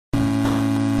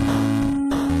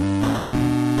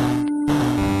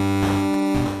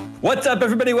What's up,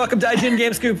 everybody? Welcome to IGN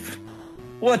Game Scoop.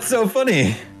 What's so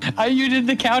funny? You did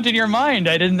the count in your mind.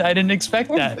 I didn't expect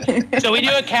that. So we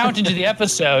do a count into the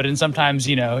episode, and sometimes,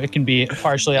 it can be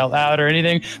partially out loud or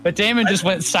anything. But Damon just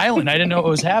went silent. I didn't know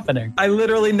what was happening. I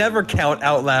literally never count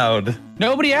out loud.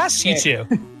 Nobody asks you to.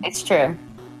 It's true.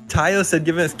 Tayo said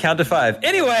give us count to 5.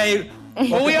 Anyway.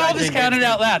 Well, we all just counted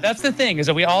out loud. That's the thing, is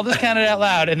that we all just counted out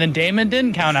loud, and then Damon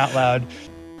didn't count out loud.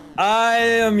 I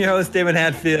am your host, Damon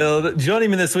Hatfield. Joining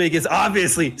me this week is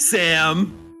obviously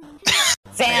Sam.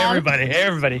 Sam. Hey,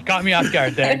 everybody. Caught me off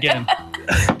guard there again.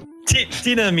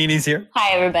 Tina Amini's here.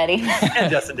 Hi, everybody.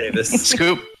 And Justin Davis.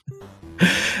 Scoop.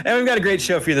 And we've got a great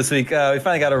show for you this week. We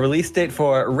finally got a release date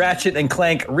for Ratchet and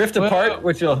Clank Rift Apart,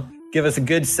 which will give us a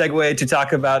good segue to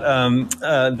talk about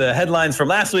the headlines from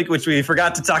last week, which we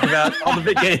forgot to talk about, all the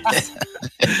big games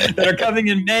that are coming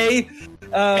in May.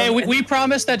 Hey, we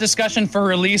promised that discussion for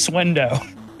release window.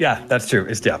 Yeah, that's true.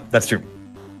 That's true.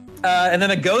 And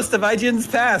then a ghost of IGN's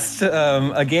past,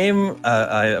 a game,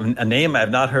 a name I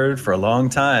have not heard for a long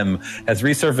time, has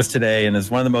resurfaced today and is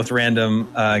one of the most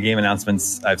random game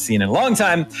announcements I've seen in a long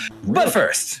time. But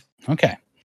first,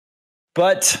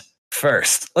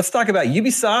 let's talk about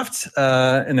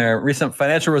Ubisoft in their recent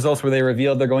financial results, where they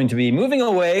revealed they're going to be moving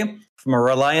away from a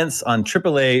reliance on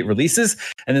AAA releases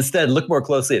and instead look more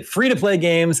closely at free-to-play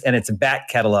games and its back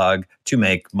catalog to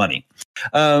make money.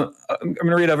 I'm going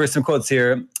to read over some quotes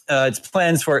here. Its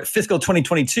plans for fiscal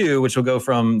 2022, which will go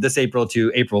from this April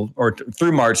to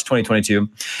through March 2022,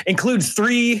 includes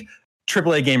 3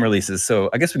 AAA game releases.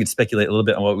 So I guess we could speculate a little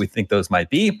bit on what we think those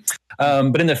might be.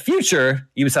 But in the future,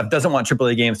 Ubisoft doesn't want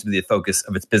AAA games to be the focus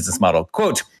of its business model.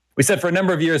 Quote, "We said for a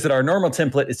number of years that our normal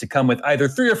template is to come with either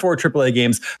 3 or 4 AAA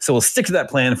games, so we'll stick to that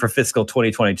plan for fiscal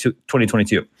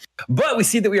 2022. But we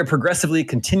see that we are progressively,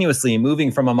 continuously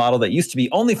moving from a model that used to be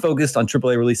only focused on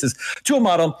AAA releases to a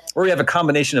model where we have a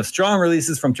combination of strong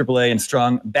releases from AAA and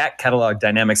strong back catalog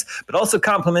dynamics, but also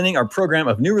complementing our program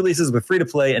of new releases with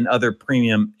free-to-play and other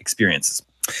premium experiences."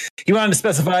 He wanted to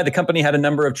specify the company had a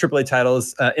number of AAA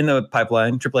titles in the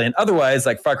pipeline, AAA and otherwise,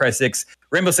 like Far Cry 6,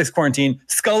 Rainbow Six Quarantine,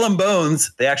 Skull and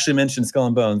Bones. They actually mentioned Skull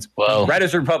and Bones. Whoa. Riders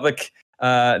of the Republic,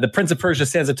 the Prince of Persia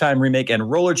Sands of Time remake, and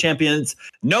Roller Champions.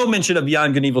 No mention of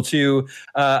Beyond Good and Evil 2.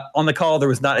 On the call, there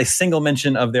was not a single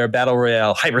mention of their Battle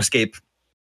Royale Hyperscape.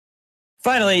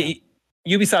 Finally,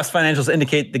 Ubisoft's financials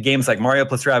indicate the games like Mario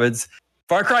plus Rabbids,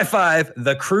 Far Cry 5,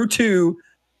 The Crew 2,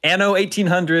 Anno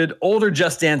 1800, older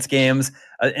Just Dance games,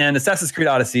 and Assassin's Creed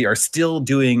Odyssey are still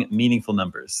doing meaningful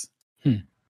numbers. Yeah,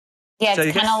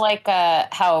 it's kind of like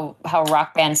how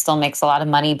Rock Band still makes a lot of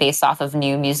money based off of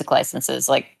new music licenses.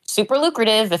 Like, super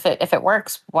lucrative. If it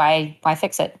works, why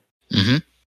fix it? Mm-hmm.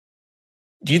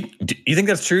 Do you think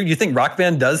that's true? Do you think Rock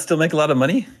Band does still make a lot of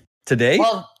money today?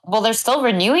 Well, they're still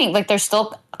renewing. Like, they're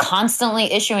still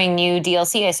constantly issuing new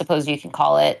DLC, I suppose you can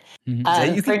call it. You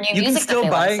for new music that they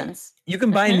license. You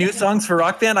can buy new songs for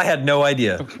Rock Band? I had no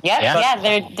idea. Yeah,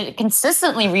 they're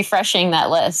consistently refreshing that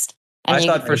list. And I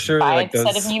thought for sure buy like a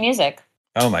set of new music.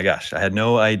 Oh my gosh, I had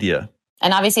no idea.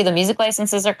 And obviously the music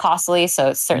licenses are costly, so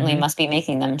it certainly must be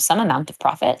making them some amount of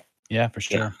profit. Yeah, for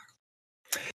sure.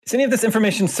 Yeah. Is any of this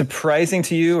information surprising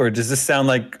to you, or does this sound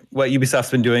like what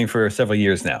Ubisoft's been doing for several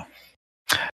years now?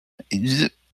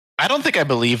 I don't think I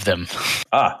believe them.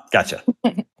 Ah, gotcha.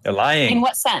 They're lying. In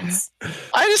what sense?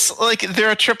 I just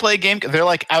they're a AAA game. They're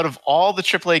like, out of all the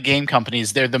AAA game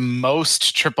companies, they're the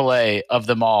most AAA of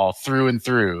them all through and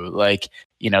through. Like,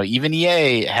 even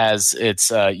EA has its,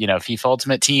 FIFA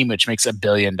Ultimate Team, which makes $1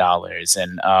 billion.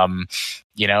 And,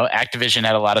 Activision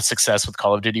had a lot of success with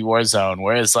Call of Duty Warzone.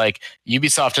 Whereas like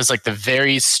Ubisoft is like the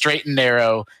very straight and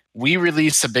narrow. We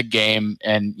release a big game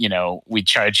and, we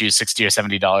charge you $60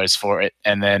 or $70 for it.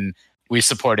 And then we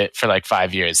support it for like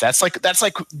 5 years. That's like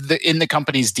in the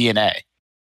company's DNA.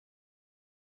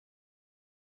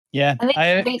 Yeah. Go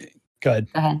ahead. Go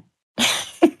ahead.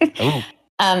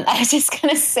 I was just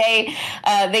going to say,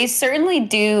 they certainly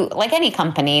do, like any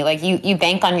company, like you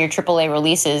bank on your AAA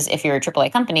releases if you're a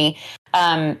AAA company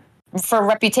for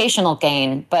reputational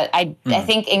gain. But I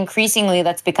think increasingly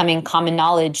that's becoming common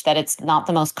knowledge that it's not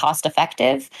the most cost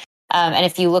effective. And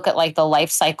if you look at like the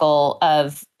life cycle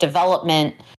of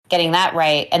development, getting that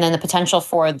right, and then the potential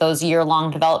for those year-long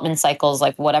development cycles,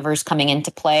 like whatever's coming into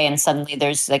play, and suddenly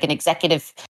there's like an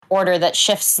executive order that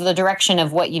shifts the direction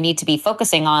of what you need to be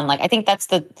focusing on. Like, I think that's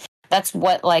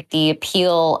what like the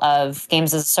appeal of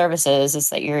games as a service is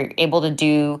that you're able to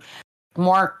do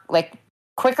more like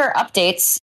quicker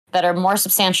updates that are more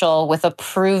substantial with a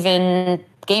proven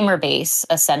gamer base,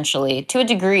 essentially, to a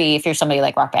degree, if you're somebody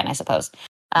like Rock Band, I suppose.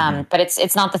 But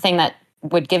it's not the thing that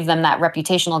would give them that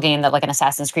reputational gain that like an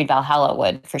Assassin's Creed Valhalla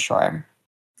would, for sure.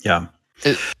 Yeah.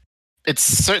 It's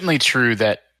certainly true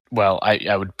that, well,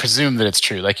 I would presume that it's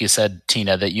true, like you said,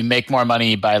 Tina, that you make more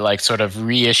money by like sort of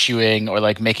reissuing or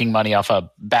like making money off a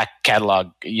back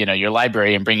catalog, your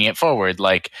library and bringing it forward.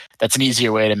 Like that's an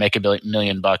easier way to make $1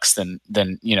 million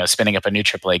than spinning up a new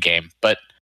AAA game. But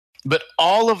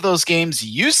all of those games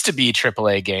used to be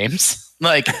AAA games.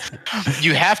 Like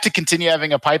you have to continue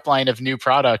having a pipeline of new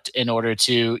product in order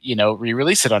to,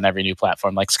 re-release it on every new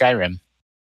platform like Skyrim.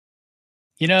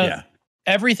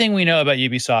 Everything we know about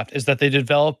Ubisoft is that they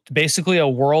developed basically a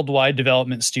worldwide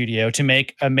development studio to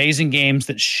make amazing games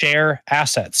that share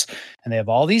assets. And they have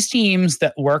all these teams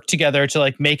that work together to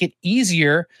like make it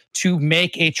easier to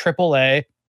make a AAA,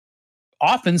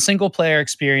 often single player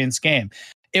experience game.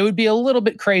 It would be a little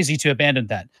bit crazy to abandon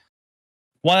that.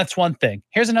 That's one thing.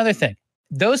 Here's another thing.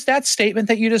 That statement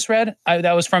that you just read,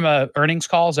 that was from a earnings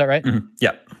call. Is that right? Mm-hmm.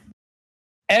 Yeah.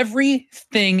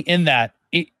 Everything in that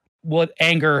would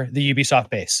anger the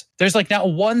Ubisoft base. There's like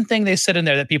not one thing they said in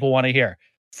there that people want to hear.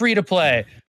 Free to play,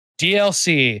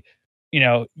 DLC,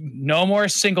 no more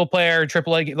single player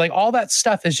AAA. Like all that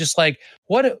stuff is just like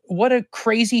what a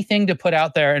crazy thing to put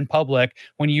out there in public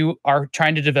when you are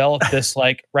trying to develop this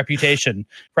like reputation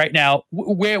right now,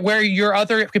 where your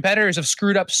other competitors have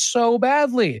screwed up so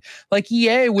badly, like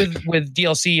EA with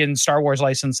DLC and Star Wars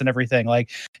license and everything.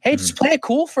 Like, hey, just play it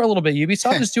cool for a little bit.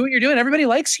 Ubisoft, just do what you're doing. Everybody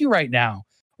likes you right now.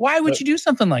 Why would you do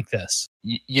something like this?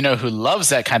 You know who loves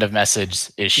that kind of message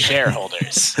is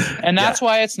shareholders. And that's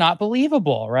why it's not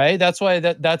believable, right? That's why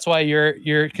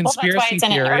your conspiracy that's why it's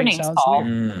theory an earnings sounds call.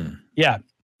 Weird. Yeah.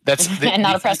 That's and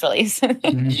not a press release.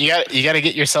 You got to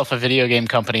get yourself a video game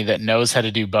company that knows how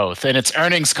to do both. And its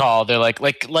earnings call, they're like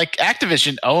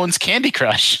Activision owns Candy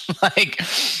Crush.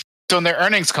 So in their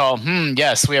earnings call,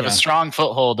 yes, we have a strong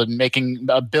foothold in making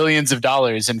billions of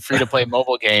dollars in free-to-play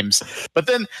mobile games. But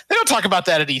then they don't talk about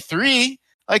that at E3.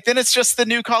 Like, then it's just the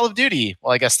new Call of Duty.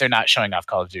 Well, I guess they're not showing off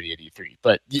Call of Duty at E3,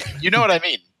 but you know what I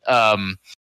mean.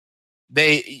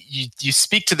 You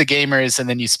speak to the gamers and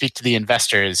then you speak to the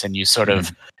investors and you sort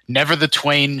of never the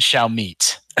twain shall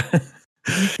meet. All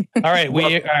right,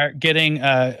 we are getting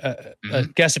a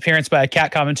guest appearance by a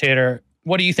Cat commentator.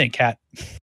 What do you think, Cat?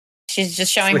 She's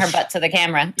just showing her butt to the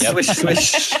camera. Yep. Swish,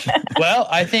 swish. Well,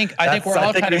 I think we're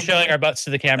all kind of showing our butts to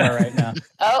the camera right now.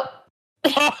 Oh.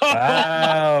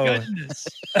 Wow. Goodness.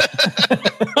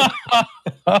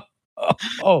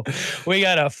 Oh, we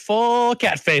got a full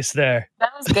cat face there.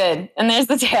 That was good. And there's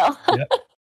the tail. Yep.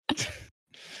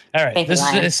 All right. This is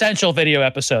an essential video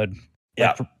episode.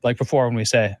 Yeah. Like before when we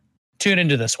say, tune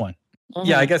into this one.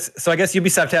 Yeah, I guess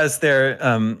Ubisoft has their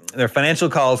financial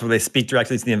calls where they speak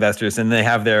directly to the investors, and they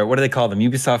have their, what do they call them?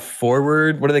 Ubisoft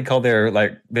Forward? What do they call their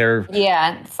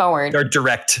Forward. Their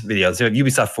direct videos. They have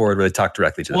Ubisoft Forward where they talk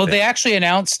directly to them. Well, they actually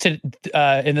announced in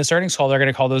this earnings call they're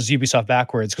going to call those Ubisoft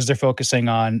Backwards because they're focusing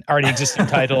on already existing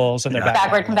titles and their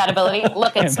backward compatibility.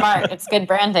 Look, it's smart. It's good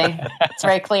branding. It's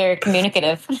very clear,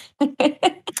 communicative.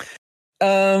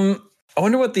 I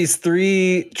wonder what these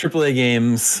 3 AAA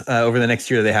games over the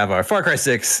next year they have are. Far Cry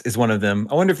 6 is one of them.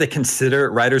 I wonder if they consider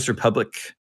Riders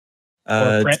Republic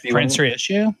or Prince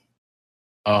Reissue?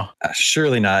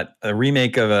 Surely not. A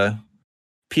remake of a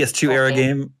PS2 era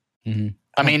game? Mm-hmm.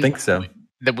 I don't think so.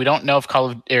 That we don't know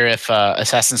if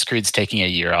Assassin's Creed's taking a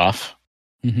year off.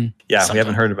 Mm-hmm. Yeah, we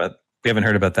haven't heard about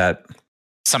that.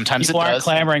 Sometimes people aren't does.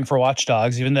 clamoring for Watch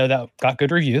Dogs, even though that got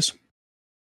good reviews.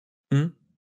 Mm-hmm.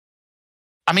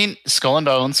 I mean, Skull and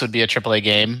Bones would be a AAA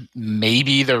game.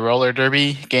 Maybe the Roller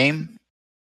Derby game.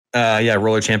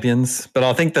 Roller Champions. But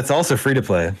I think that's also free to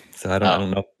play. So I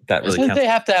don't know if that really counts. They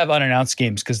have to have unannounced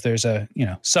games because there's a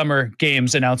summer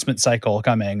games announcement cycle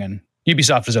coming, and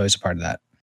Ubisoft is always a part of that.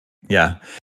 Yeah,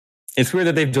 it's weird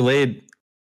that they've delayed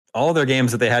all their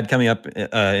games that they had coming up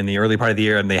in the early part of the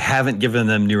year, and they haven't given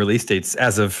them new release dates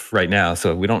as of right now.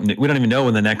 So we don't even know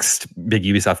when the next big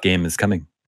Ubisoft game is coming.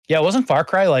 Yeah, wasn't Far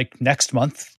Cry like next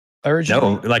month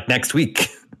originally? No, like next week.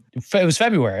 It was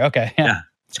February. Okay. Yeah.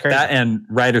 It's crazy. That and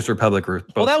Riders Republic were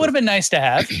both. Well, that would have been nice to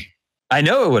have. I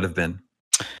know it would have been.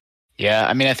 Yeah,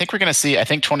 I mean, I think we're going to see. I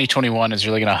think 2021 is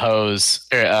really going to hose.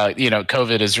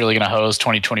 COVID is really going to hose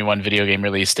 2021 video game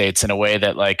release dates in a way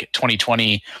that like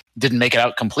 2020 didn't make it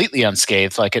out completely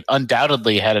unscathed. Like it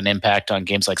undoubtedly had an impact on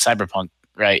games like Cyberpunk,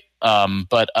 right?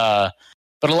 But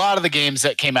a lot of the games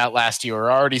that came out last year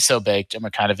were already so baked and we're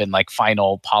kind of in like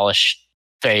final polish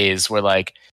phase where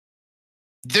like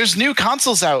there's new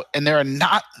consoles out and there are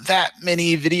not that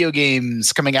many video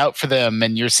games coming out for them.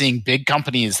 And you're seeing big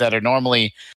companies that are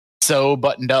normally so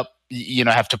buttoned up,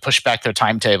 have to push back their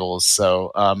timetables.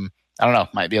 So I don't know,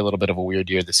 might be a little bit of a weird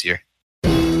year this year.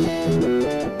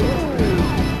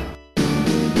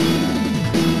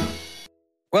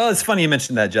 Well, it's funny you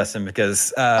mentioned that, Justin,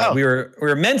 because we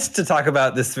were meant to talk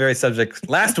about this very subject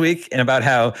last week and about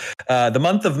how the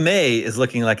month of May is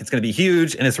looking like it's going to be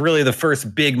huge, and it's really the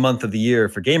first big month of the year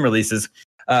for game releases.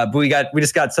 But we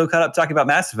just got so caught up talking about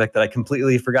Mass Effect that I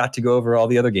completely forgot to go over all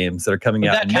the other games that are coming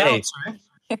out in counts,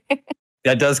 May. right?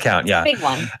 That does count, yeah. Big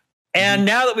one. And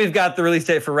now that we've got the release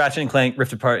date for Ratchet and Clank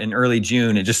Rift Apart in early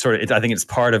June, it just I think it's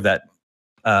part of that.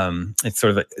 It's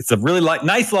a really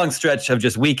nice long stretch of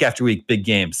just week after week big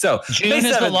games. So June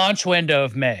is the launch window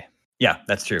of May. Yeah,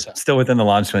 that's true. Still within the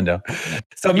launch window.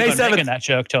 So May 7th. That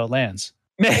joke till it lands.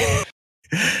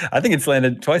 I think it's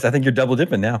landed twice. I think you're double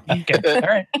dipping now. Okay. All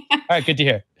right. Good to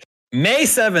hear. May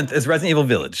 7th is Resident Evil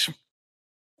Village.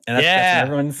 And that's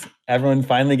when everyone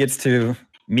finally gets to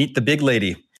meet the big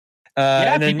lady.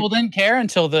 People didn't care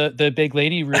until the big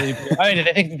lady really. I mean,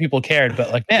 I think people cared,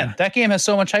 but like, man, that game has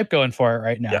so much hype going for it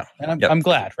right now. Yeah. And I'm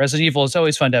glad. Resident Evil, it's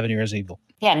always fun to have a new Resident Evil.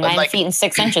 Yeah, 9 feet and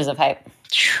 6 inches of hype.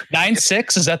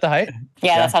 9'6", is that the height?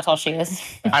 Yeah, that's how tall she is.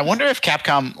 I wonder if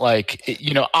Capcom,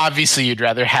 obviously you'd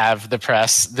rather have the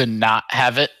press than not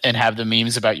have it and have the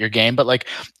memes about your game, but like,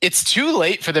 it's too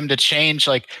late for them to change.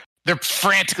 Like, they're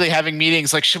frantically having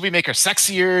meetings. Like, should we make her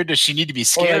sexier? Does she need to be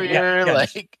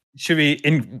scarier? Should we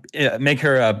make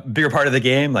her a bigger part of the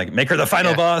game? Like, make her the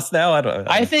final boss now?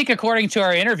 I think, according to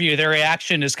our interview, their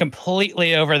reaction is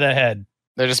completely over the head.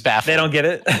 They're just baffled. They don't get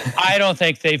it. I don't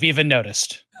think they've even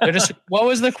noticed. They're just. What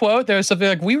was the quote? There was something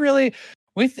like,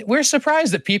 "We're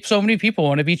surprised that so many people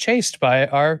want to be chased by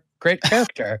our great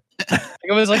character."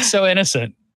 It was like so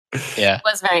innocent. Yeah, it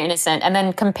was very innocent. And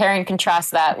then compare and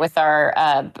contrast that with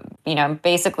our,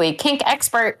 basically kink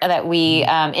expert that we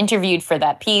interviewed for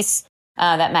that piece.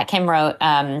 That Matt Kim wrote.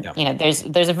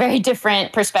 There's a very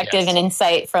different perspective and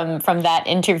insight from that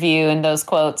interview and those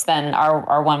quotes than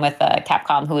our one with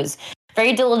Capcom, who is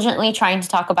very diligently trying to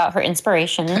talk about her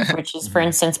inspiration, which is, for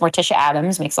instance, Morticia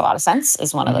Addams. Makes a lot of sense.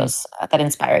 Is one of those that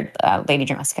inspired Lady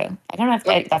Dimitrescu. I don't know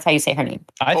if that's how you say her name.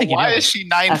 I think. Why is she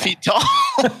 9 feet tall?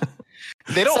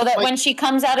 They don't, so that when she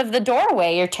comes out of the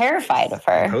doorway, you're terrified of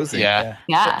her. Yeah.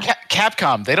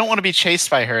 Capcom, they don't want to be chased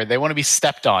by her. They want to be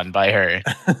stepped on by her.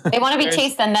 They want to be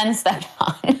chased and then stepped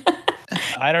on.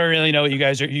 I don't really know what you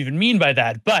guys even mean by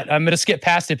that, but I'm going to skip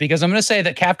past it because I'm going to say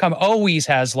that Capcom always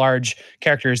has large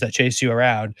characters that chase you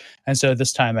around. And so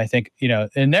this time, I think,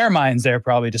 in their minds, they're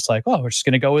probably just like, oh, we're just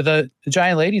going to go with a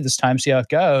giant lady this time, see how it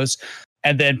goes.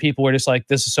 And then people were just like,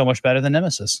 this is so much better than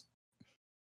Nemesis.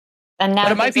 And now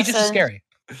but it might be just as scary.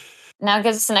 Now it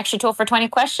gives us an extra tool for 20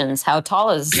 questions. How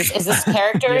tall is this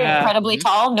character? Incredibly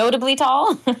tall? Notably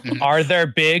tall? Are there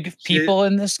big people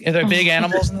in this? Are there big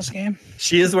animals in this game?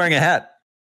 She is wearing a hat.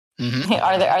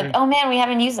 Mm-hmm. Oh man, we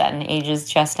haven't used that in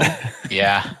ages, Justin.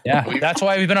 Yeah. That's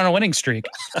why we've been on a winning streak.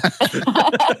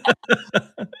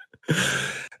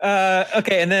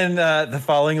 Okay, and then the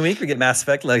following week we get Mass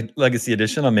Effect Legacy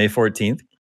Edition on May 14th.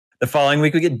 The following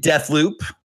week we get Deathloop.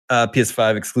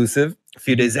 PS5 exclusive. A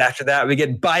few days after that, we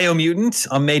get Biomutant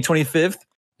on May 25th.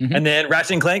 Mm-hmm. And then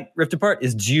Ratchet and Clank Rift Apart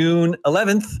is June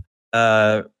 11th,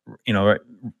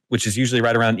 which is usually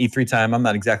right around E3 time. I'm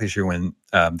not exactly sure when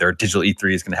their digital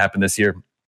E3 is going to happen this year.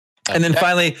 And then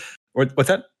finally, what's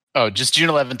that? Oh, just June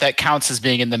 11th. That counts as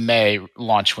being in the May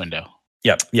launch window.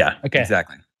 Yep. Yeah. Okay.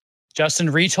 Exactly. Justin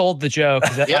retold the joke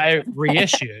that I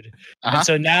reissued. And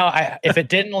so now, if it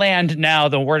didn't land now,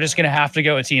 then we're just going to have to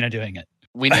go with Tina doing it.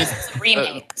 We need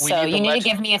remake. So you need to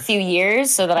give me a few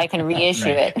years so that I can reissue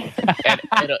it.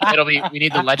 And we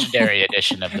need the legendary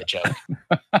edition of the joke.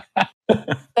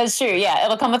 That's true. Yeah,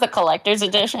 it'll come with a collector's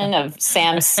edition of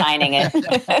Sam signing it.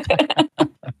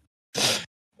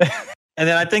 And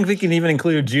then I think we can even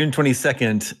include June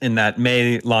 22nd in that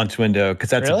May launch window because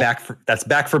that's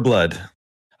Back for Blood.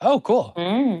 Oh, cool.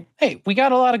 Hey, we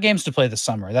got a lot of games to play this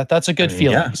summer. That's a good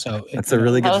feeling. Yeah, so that's a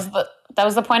really good. That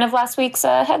was the point of last week's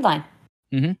headline.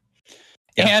 Mm-hmm.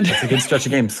 Yeah, and that's a good stretch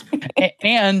of games.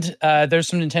 And there's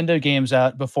some Nintendo games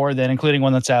out before then, including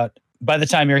one that's out by the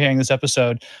time you're hearing this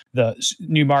episode, the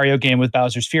new Mario game with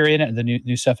Bowser's Fury in it and the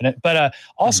new stuff in it. But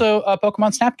also a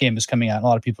Pokemon Snap game is coming out. And a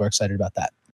lot of people are excited about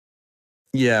that.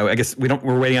 Yeah, I guess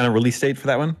we're waiting on a release date for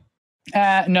that one.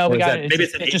 No, we got it. Maybe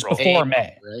it's just before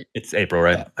May. Right? It's April,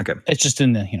 right? Yeah. Okay. It's just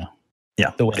in the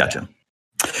the way. Gotcha.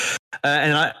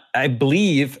 And I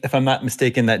believe, if I'm not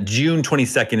mistaken, that June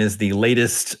 22nd is the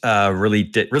latest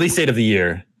release date of the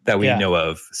year that we know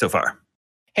of so far.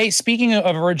 Hey, speaking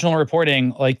of original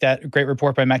reporting, like that great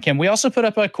report by Matt Kim, we also put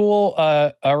up a cool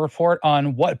report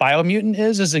on what Biomutant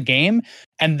is as a game.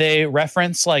 And they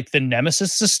reference like the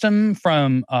Nemesis system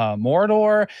from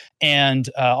Mordor and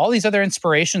all these other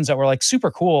inspirations that were like super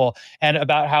cool, and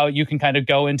about how you can kind of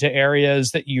go into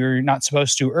areas that you're not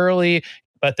supposed to early,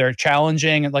 but they're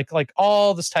challenging and like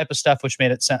all this type of stuff, which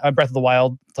made it sound Breath of the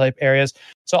Wild type areas.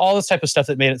 So all this type of stuff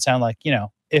that made it sound like,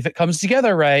 if it comes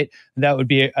together right, that would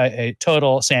be a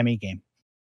total Sammy game.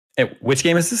 Hey, which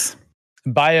game is this?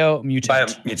 Biomutant.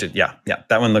 Biomutant. Yeah.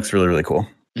 That one looks really, really cool.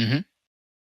 Mm-hmm.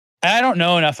 I don't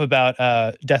know enough about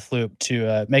Deathloop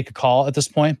to make a call at this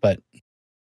point, but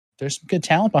there's some good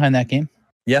talent behind that game.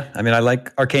 Yeah, I mean, I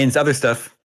like Arcane's other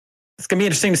stuff. It's going to be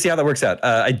interesting to see how that works out.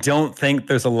 I don't think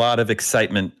there's a lot of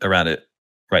excitement around it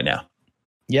right now.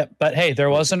 Yep, but hey, there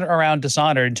wasn't around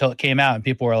Dishonored until it came out, and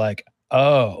people were like,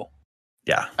 "Oh,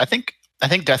 yeah." I think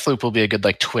Deathloop will be a good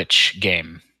like Twitch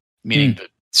game, meaning the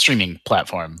streaming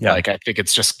platform. Yeah. Like I think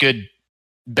it's just good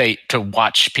bait to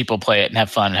watch people play it and have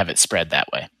fun and have it spread that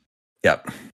way.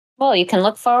 Yep. Well, you can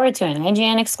look forward to an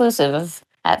IGN exclusive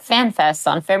at FanFest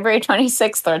on February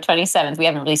 26th or 27th. We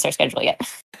haven't released our schedule yet.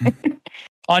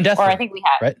 On Deathloop. Or I think we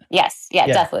have. Right? Yes. Yeah,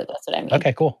 Deathloop. That's what I mean.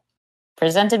 Okay, cool.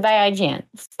 Presented by IGN.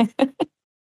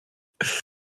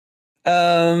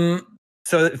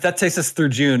 So if that takes us through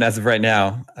June as of right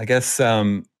now, I guess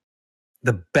the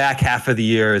back half of the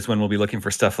year is when we'll be looking for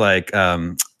stuff like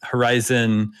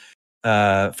Horizon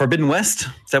Forbidden West.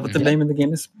 Is that what the name of the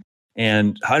game is?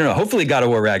 And I don't know, hopefully God of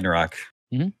War Ragnarok.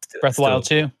 Mm-hmm. Breath of the Wild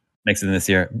 2. Makes it in this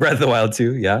year. Breath of the Wild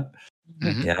 2, yeah.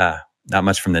 Mm-hmm. Yeah. Not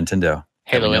much from Nintendo.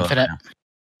 Halo Infinite.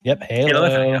 Yep, Halo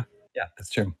Infinite, yeah, that's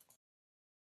true.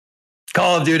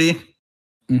 Call of Duty.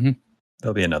 Mm-hmm.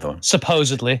 There'll be another one.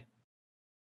 Supposedly.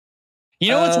 You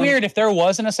know what's weird? If there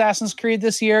was an Assassin's Creed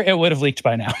this year, it would have leaked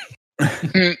by now.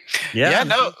 Yeah,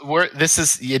 no,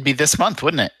 it'd be this month,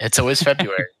 wouldn't it? It's always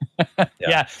February.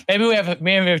 Yeah, maybe we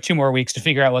have 2 more weeks to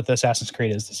figure out what the Assassin's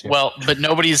Creed is this year. Well, but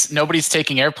nobody's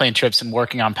taking airplane trips and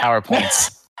working on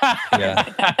PowerPoints.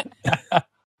 Yeah.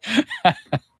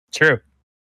 True.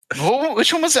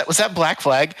 Which one was that? Was that Black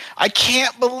Flag? I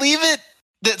can't believe it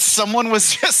that someone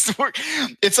was just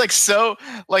it's like so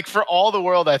like for all the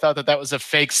world I thought that was a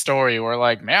fake story where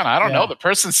like, man, I don't know, the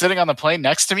person sitting on the plane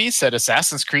next to me said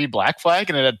Assassin's Creed Black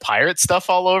Flag and it had pirate stuff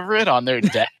all over it on their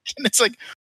deck. And it's like,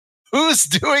 who's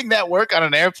doing that work on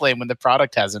an airplane when the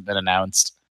product hasn't been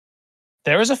announced?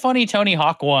 There was a funny Tony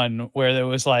Hawk one where there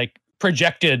was like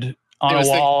projected on a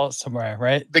wall somewhere,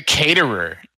 right? The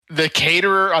caterer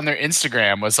on their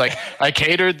Instagram was like, I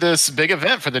catered this big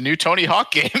event for the new Tony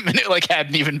Hawk game, and it like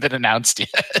hadn't even been announced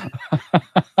yet.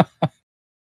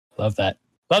 Love that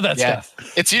stuff.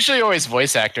 It's usually always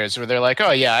voice actors where they're like,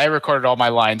 oh yeah, I recorded all my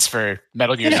lines for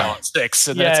Metal Gear Solid 6.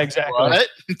 And then exactly. What?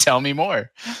 Tell me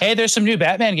more. Hey, there's some new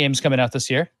Batman games coming out this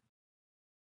year.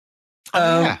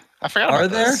 I forgot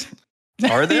about those.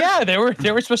 Are there? Yeah, they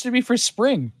were supposed to be for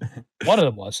spring. One of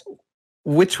them was.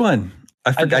 Which one?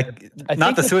 I forgot.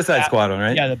 Not the Suicide Squad one,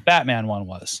 right? Yeah, the Batman one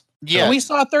was. Yeah. So we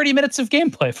saw 30 minutes of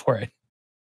gameplay for it.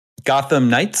 Gotham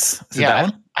Knights?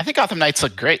 I think Gotham Knights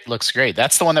looks great.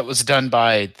 That's the one that was done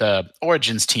by the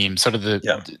Origins team, sort of the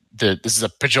this is a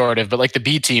pejorative, but like the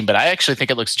B team. But I actually think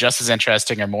it looks just as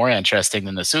interesting or more interesting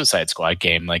than the Suicide Squad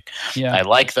game. Like, I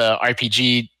like the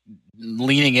RPG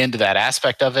leaning into that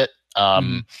aspect of it.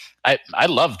 I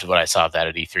loved what I saw of that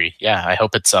at E3. Yeah, I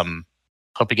hope it's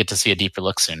hope we get to see a deeper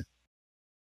look soon.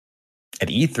 At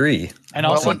E3, and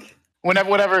also.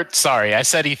 Whatever. Sorry, I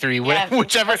said E3. Yeah,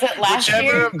 whichever of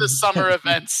the summer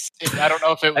events. I don't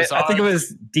know if it was. I think it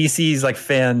was DC's like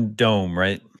fan dome,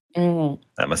 right? Mm-hmm.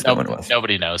 That must be what it was.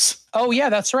 Nobody knows. Oh yeah,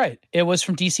 that's right. It was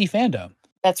from DC Fandom.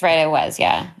 That's right. It was.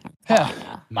 Yeah.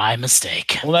 My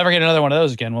mistake. We'll never get another one of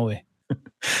those again, will we?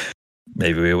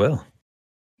 Maybe we will.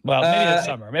 Well, maybe this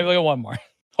summer. Maybe we'll get one more.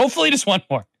 Hopefully, just one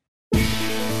more.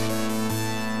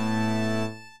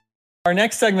 Our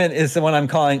next segment is the one I'm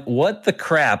calling "What the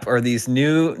crap are these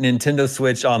new Nintendo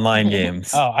Switch online games?"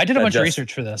 Oh, I did a bunch of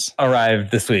research for this. Arrived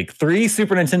this week. 3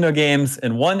 Super Nintendo games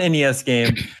and 1 NES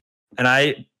game. And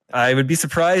I would be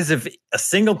surprised if a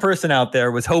single person out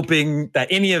there was hoping that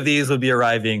any of these would be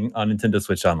arriving on Nintendo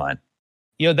Switch Online.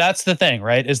 You know, that's the thing,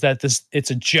 right? Is that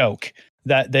it's a joke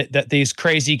that these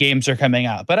crazy games are coming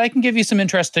out. But I can give you some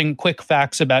interesting quick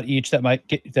facts about each that might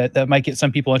get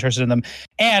some people interested in them.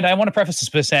 And I want to preface this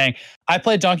by saying I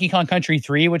played Donkey Kong Country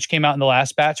 3, which came out in the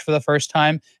last batch for the first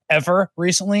time ever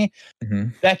recently.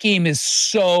 Mm-hmm. That game is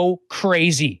so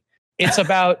crazy. It's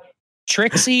about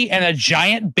Trixie and a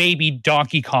giant baby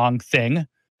Donkey Kong thing.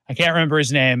 I can't remember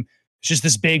his name. It's just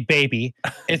this big baby.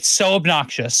 It's so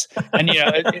obnoxious, and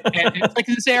it's like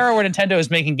this era where Nintendo is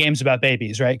making games about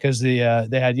babies, right? Because they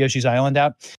had Yoshi's Island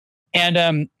out,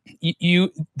 and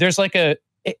there's like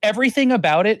everything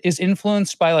about it is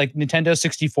influenced by like Nintendo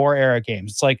 64 era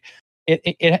games. It's like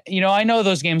it I know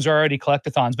those games are already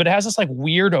collectathons, but it has this like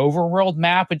weird overworld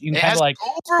map, but you can kind of like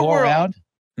go around.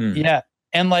 Yeah,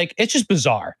 And like, it's just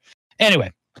bizarre.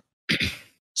 Anyway,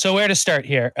 so where to start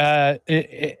here?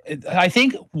 I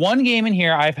think one game in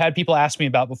here I've had people ask me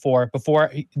about before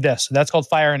this. That's called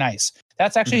Fire and Ice.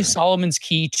 That's actually Solomon's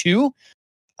Key 2,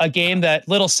 a game that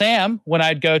little Sam, when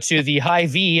I'd go to the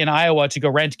Hy-Vee in Iowa to go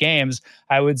rent games,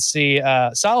 I would see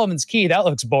Solomon's Key. That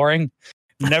looks boring.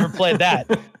 Never played that.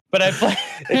 But I played.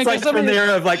 It's like from the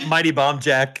era of like Mighty Bomb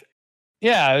Jack.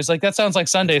 Yeah, I was like, that sounds like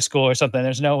Sunday School or something.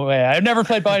 There's no way. I've never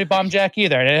played Mighty Bomb Jack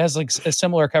either, and it has like a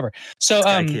similar cover. So,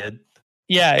 Kid.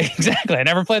 yeah, exactly. I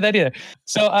never played that either.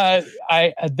 So,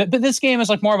 but this game is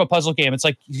like more of a puzzle game. It's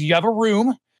like you have a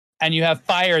room and you have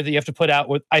fire that you have to put out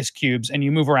with ice cubes, and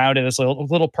you move around it as a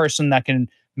little person that can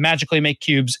magically make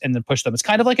cubes and then push them. It's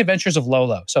kind of like Adventures of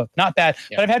Lolo. So not bad.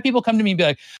 Yeah. But I've had people come to me and be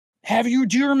like,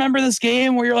 do you remember this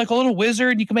game where you're like a little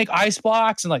wizard and you can make ice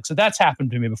blocks? And like, so that's happened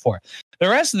to me before. The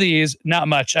rest of these, not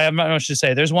much. I have not much to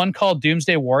say. There's one called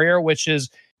Doomsday Warrior, which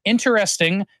is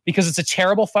interesting because it's a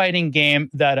terrible fighting game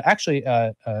that actually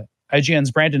IGN's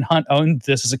Brandon Hunt owned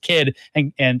this as a kid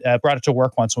and brought it to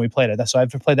work once when we played it. So I've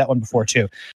played that one before too.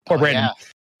 Poor Brandon.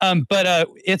 Yeah. But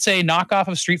it's a knockoff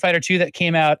of Street Fighter 2 that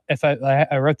came out, if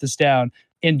I wrote this down,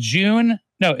 in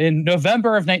November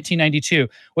of 1992,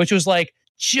 which was like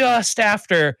just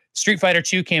after Street Fighter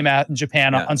 2 came out in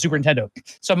Japan on Super Nintendo.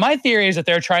 So my theory is that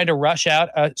they're trying to rush out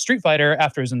a Street Fighter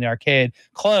after it was in the arcade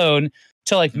clone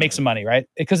to like make some money, right?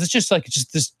 Because it's just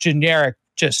this generic,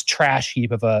 just trash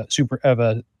heap of a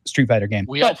Street Fighter game.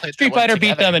 We all played Street Fighter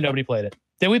beat them and nobody played it.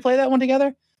 Did we play that one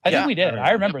together? I think we did. I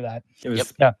remember that. It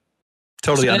was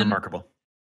totally unremarkable.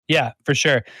 Yeah, for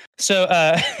sure. So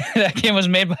that game was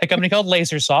made by a company called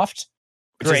Lasersoft.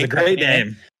 Which is a great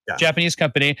name. Yeah. Japanese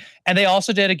company. And they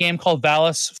also did a game called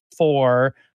Valis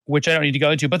 4, which I don't need to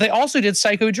go into, but they also did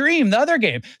Psycho Dream, the other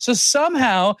game. So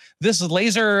somehow this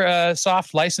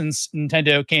Lasersoft license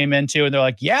Nintendo came into, and they're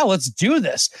like, yeah, let's do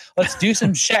this. Let's do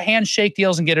some handshake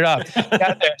deals and get it off.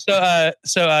 Got there.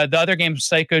 So the other game,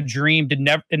 Psycho Dream, it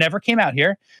never came out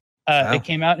here. It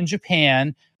came out in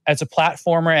Japan as a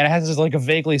platformer, and it has like a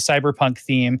vaguely cyberpunk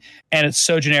theme, and it's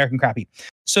so generic and crappy.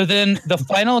 So then the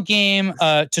final game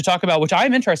to talk about, which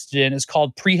I'm interested in, is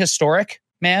called Prehistoric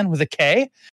Man with a K.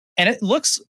 And it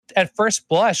looks at first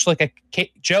blush like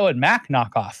a Joe and Mac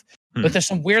knockoff. But there's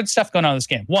some weird stuff going on in this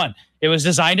game. 1, it was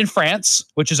designed in France,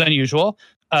 which is unusual,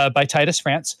 by Titus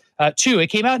France. 2, it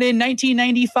came out in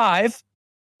 1995.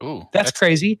 Ooh, that's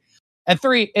crazy. And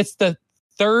 3, it's the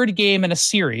third game in a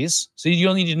series. So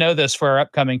you'll need to know this for our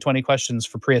upcoming 20 questions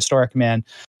for Prehistoric Man.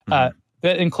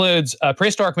 That includes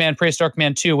Prehistoric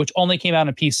Man 2, which only came out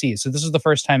on PC. So this is the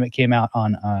first time it came out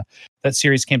on that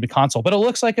series came to console. But it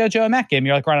looks like a Joe and Mac game.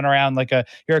 You're like running around like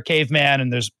you're a caveman,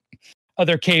 and there's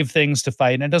other cave things to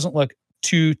fight. And it doesn't look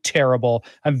too terrible.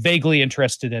 I'm vaguely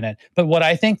interested in it. But what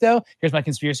I think, though, here's my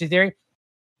conspiracy theory.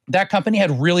 That company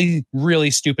had really, really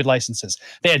stupid licenses.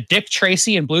 They had Dick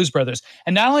Tracy and Blues Brothers.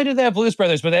 And not only did they have Blues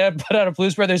Brothers, but they had put out a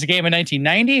Blues Brothers game in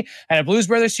 1990 and a Blues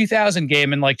Brothers 2000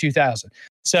 game in like 2000.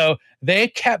 So they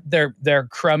kept their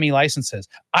crummy licenses.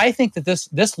 I think that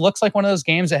this looks like one of those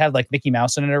games that had like Mickey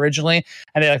Mouse in it originally,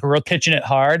 and they like were pitching it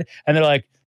hard, and they're like,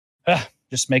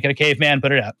 just make it a caveman,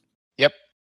 put it out. Yep.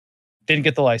 Didn't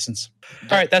get the license.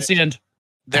 All right, that's the end.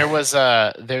 There's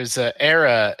a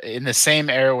era in the same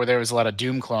era where there was a lot of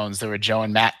Doom clones. There were Joe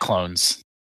and Mac clones.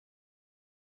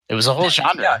 It was a whole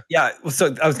genre. Yeah.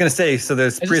 So I was going to say, so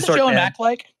there's Prehistoric Joe and Mac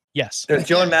like? Yes. There's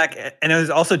Joe and Mac, and there's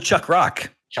also Chuck Rock.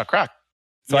 Chuck Rock.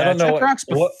 So I don't know Chuck Rock's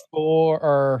before,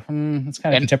 or it's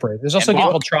kind of contemporary. There's also a game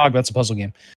called Trog. That's a puzzle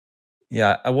game.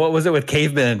 Yeah. What was it with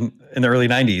Caveman in the early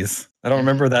 90s? I don't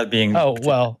remember that being. Oh,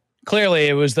 well, clearly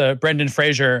it was the Brendan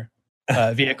Fraser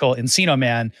vehicle Encino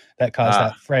Man that caused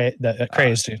that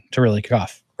craze to really kick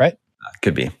off, right?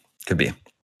 Could be.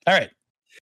 All right.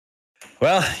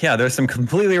 Well, yeah, there's some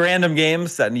completely random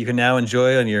games that you can now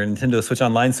enjoy on your Nintendo Switch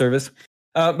Online service.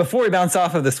 Before we bounce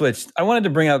off of the Switch, I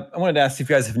wanted to ask if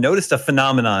you guys have noticed a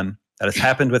phenomenon that has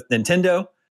happened with Nintendo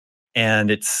and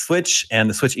its Switch and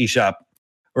the Switch eShop.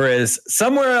 Whereas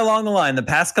somewhere along the line, the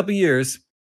past couple of years,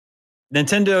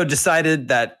 Nintendo decided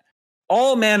that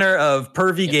all manner of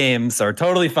pervy games are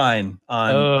totally fine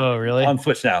on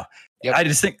Switch now. Yep.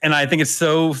 I think it's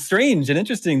so strange and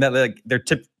interesting that like they're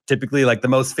typically like the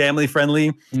most family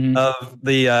friendly of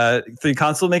the three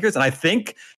console makers, and I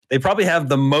think they probably have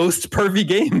the most pervy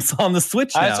games on the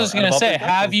Switch now. I was just going to say,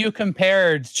 have you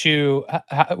compared to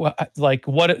like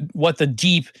what the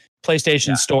deep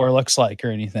PlayStation store looks like or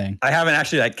anything? I haven't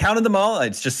actually counted them all.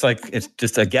 It's just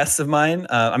a guess of mine.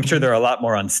 I'm sure there are a lot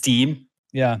more on Steam.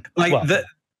 Yeah.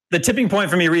 the tipping point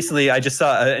for me recently, I just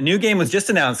saw a new game was just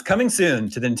announced, coming soon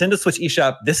to the Nintendo Switch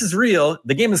eShop. This is real.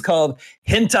 The game is called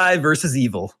Hentai versus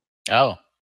Evil. Oh,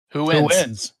 who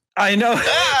wins? I know.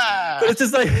 But it's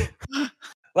just like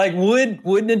would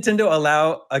Nintendo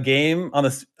allow a game on the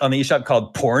eShop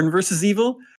called Porn versus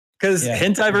Evil? Because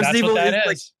Hentai versus Evil is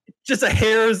like just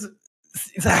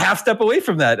it's a half step away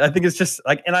from that. I think it's just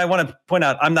like, and I want to point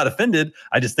out, I'm not offended.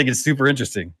 I just think it's super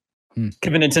interesting.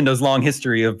 Given Nintendo's long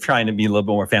history of trying to be a little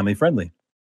bit more family friendly.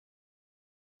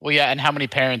 Well, yeah, and how many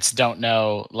parents don't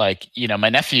know? Like, my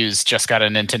nephews just got a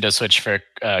Nintendo Switch for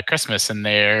Christmas, and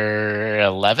they're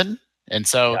 11, and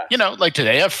so like, do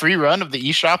they have free run of the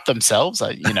eShop themselves?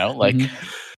 Like.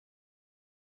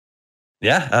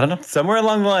 Yeah, I don't know. Somewhere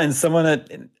along the line, someone at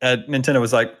Nintendo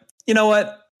was like, you know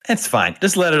what? It's fine.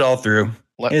 Just let it all through.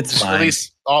 It's fine.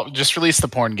 Just release the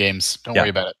porn games. Don't worry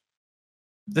about it.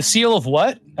 The seal of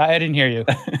what? I didn't hear you.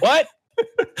 What?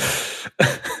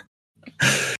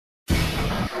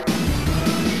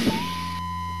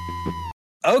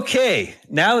 Okay,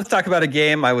 now let's talk about a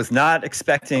game I was not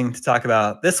expecting to talk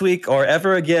about this week or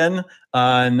ever again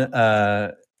on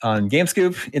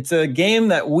GameScoop. It's a game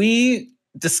that we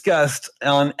discussed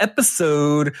on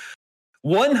episode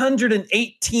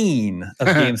 118 of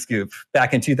GameScoop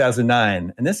back in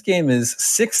 2009, and this game is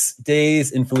 6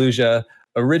 Days in Fallujah.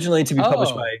 Originally to be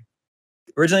published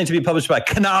by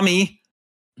Konami,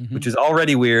 which is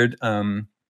already weird, and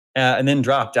then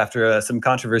dropped after some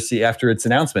controversy after its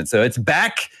announcement. So it's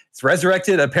back, it's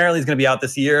resurrected. Apparently, it's going to be out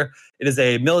this year. It is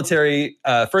a military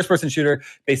first-person shooter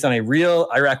based on a real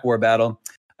Iraq war battle.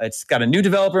 It's got a new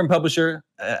developer and publisher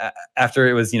after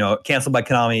it was canceled by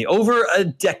Konami over a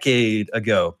decade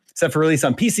ago. Set for release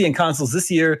on PC and consoles this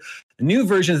year. The new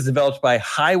version is developed by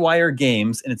Highwire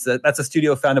Games, and that's a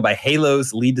studio founded by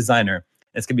Halo's lead designer.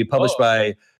 And it's going to be published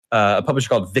by a publisher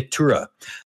called Victura.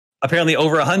 Apparently,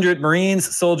 over 100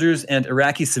 Marines, soldiers, and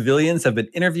Iraqi civilians have been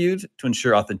interviewed to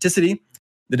ensure authenticity.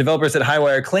 The developers at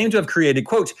Highwire claim to have created,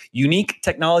 quote, unique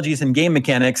technologies and game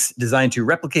mechanics designed to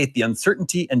replicate the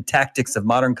uncertainty and tactics of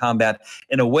modern combat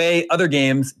in a way other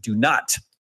games do not.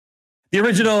 The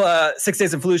original 6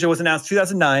 Days in Fallujah was announced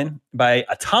 2009 by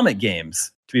Atomic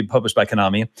Games to be published by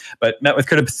Konami, but met with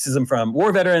criticism from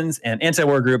war veterans and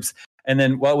anti-war groups. And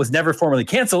then, while it was never formally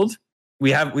canceled,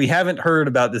 we haven't heard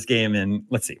about this game in,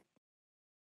 let's see,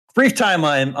 brief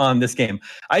timeline on this game.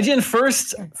 IGN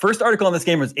first article on this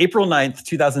game was April 9th,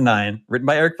 2009, written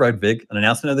by Eric Brodvig, an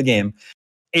announcement of the game.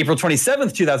 April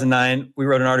 27th, 2009, we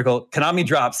wrote an article, Konami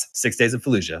drops 6 Days in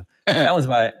Fallujah. That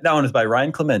one is by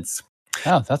Ryan Clements.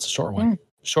 Oh, that's a short one.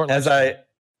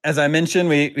 As I mentioned,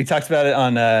 we talked about it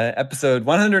on episode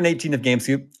 118 of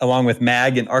GameScoop, along with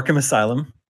Mag and Arkham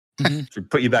Asylum, to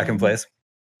put you back in place.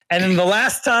 And then the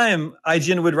last time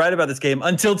IGN would write about this game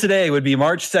until today would be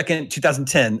March 2nd,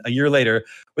 2010, a year later,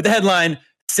 with the headline,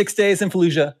 6 Days in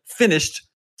Fallujah, finished,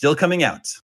 still coming out.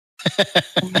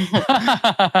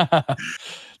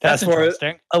 That's for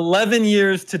interesting. 11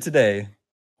 years to today.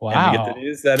 Wow. And we get the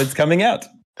news that it's coming out.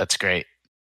 That's great.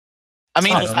 I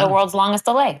mean, it's the world's longest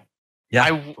delay. Yeah,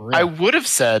 I would have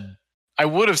said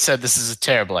this is a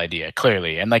terrible idea,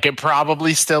 clearly, and like it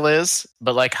probably still is.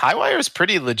 But like Highwire is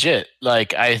pretty legit.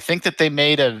 Like I think that they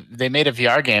made a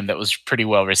VR game that was pretty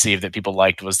well received that people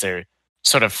liked. Was their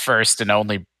sort of first and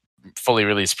only fully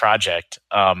released project.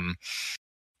 That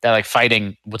like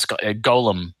fighting what's called a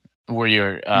golem, where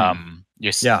you're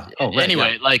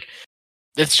anyway. Like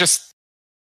it's just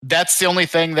that's the only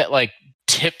thing that like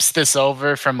tips this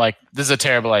over from like this is a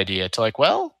terrible idea to like,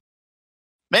 well,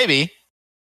 maybe.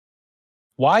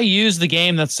 Why use the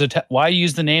game why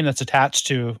use the name that's attached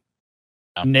to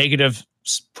negative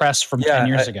press from 10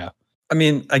 years ago? I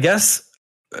mean, I guess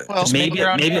maybe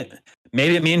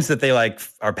it means that they like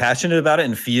are passionate about it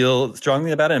and feel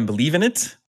strongly about it and believe in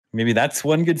it. Maybe that's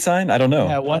one good sign. I don't know.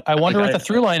 Yeah, I wonder what the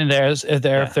through line in there is. If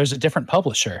there's a different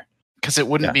publisher, because it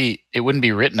wouldn't be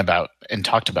written about and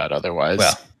talked about otherwise.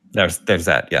 Well, there's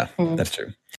that. Yeah, that's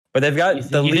true. But they've got you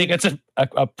think it's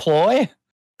a ploy?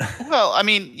 Well, I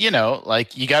mean,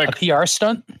 like you got a PR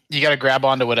stunt. You got to grab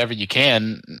onto whatever you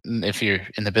can if you're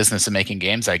in the business of making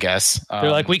games, I guess. They're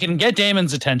like, we can get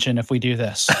Damon's attention if we do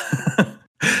this.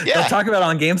 Let's talk about it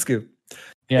on GameScoop.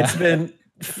 Yeah,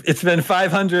 it's been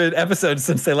 500 episodes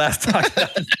since they last talked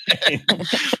about it.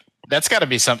 That's got to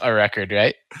be a record,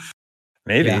 right?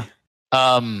 Maybe. Yeah.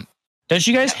 Don't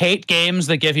you guys hate games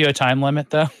that give you a time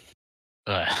limit, though?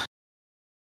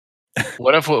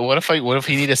 What if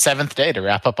you need a 7th day to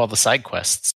wrap up all the side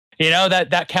quests?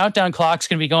 That countdown clock's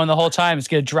gonna be going the whole time. It's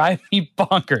gonna drive me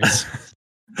bonkers.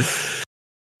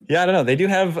 Yeah, I don't know. They do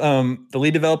have the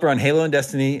lead developer on Halo and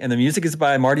Destiny, and the music is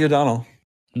by Marty O'Donnell.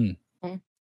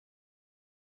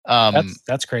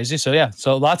 That's crazy. So yeah,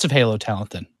 so lots of Halo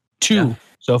talent then. 2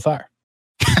 so far.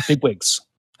 Big wigs.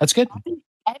 That's good.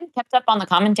 I haven't kept up on the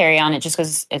commentary on it just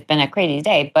because it's been a crazy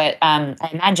day, but I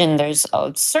imagine there's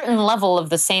a certain level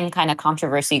of the same kind of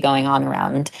controversy going on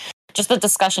around just the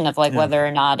discussion of like whether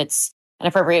or not it's an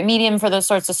appropriate medium for those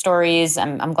sorts of stories.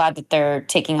 I'm glad that they're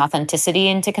taking authenticity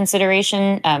into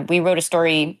consideration. We wrote a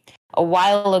story a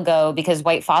while ago because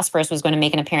White Phosphorus was going to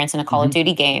make an appearance in a Call of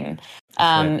Duty game.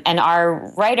 And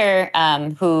our writer,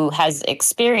 who has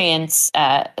experience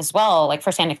as well, like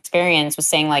firsthand experience, was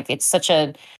saying like it's such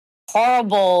a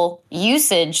horrible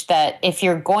usage that if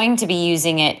you're going to be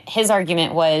using it, his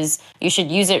argument was you should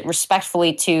use it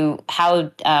respectfully to how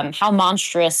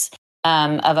monstrous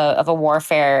of a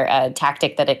warfare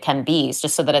tactic that it can be,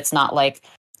 just so that it's not like,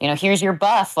 you know, here's your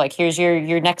buff, like here's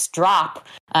your next drop,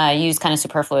 used kind of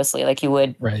superfluously, like you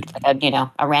would like a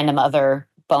random other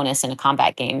bonus in a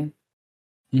combat game.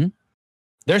 Mm-hmm.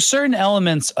 There's certain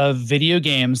elements of video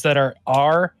games that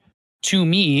are to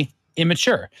me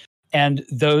immature. And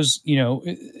those, you know,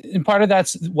 and part of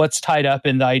that's what's tied up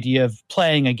in the idea of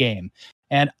playing a game.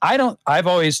 And I've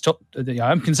always told,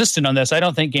 I'm consistent on this. I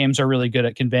don't think games are really good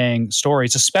at conveying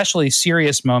stories, especially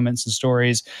serious moments and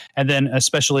stories. And then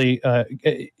especially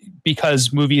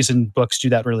because movies and books do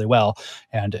that really well.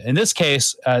 And in this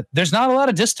case, there's not a lot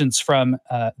of distance from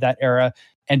that era.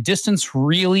 And distance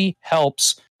really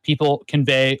helps people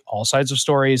convey all sides of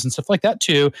stories and stuff like that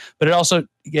too. But it also,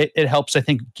 it helps, I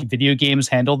think, video games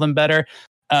handle them better.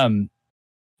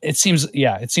 It seems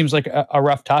like a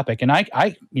rough topic. And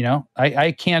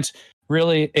I can't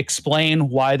really explain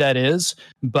why that is,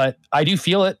 but I do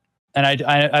feel it. And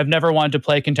I've never wanted to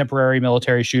play contemporary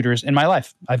military shooters in my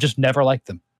life. I've just never liked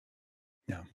them.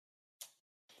 Yeah.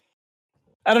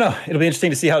 I don't know. It'll be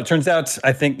interesting to see how it turns out.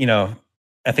 I think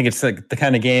it's like the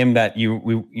kind of game that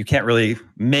you can't really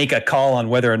make a call on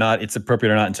whether or not it's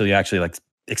appropriate or not until you actually like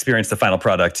experience the final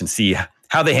product and see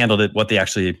how they handled it, what they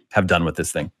actually have done with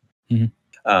this thing.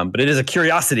 Mm-hmm. But it is a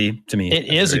curiosity to me.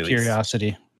 It is a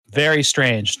curiosity. Very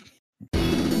strange.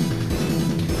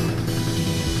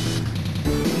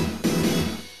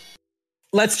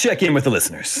 Let's check in with the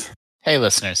listeners. Hey,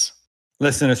 listeners.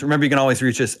 Listeners, remember you can always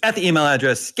reach us at the email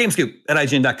address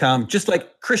gamescoop@ign.com, just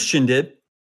like Christian did.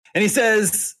 And he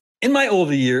says, in my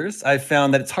older years, I've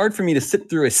found that it's hard for me to sit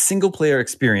through a single player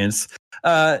experience,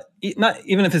 not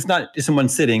even if it's not just in one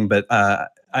sitting, but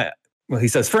he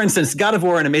says, for instance, God of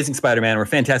War and Amazing Spider-Man were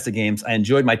fantastic games. I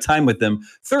enjoyed my time with them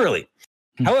thoroughly.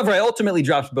 However, I ultimately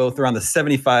dropped both around the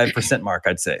 75% mark,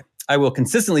 I'd say. I will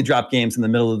consistently drop games in the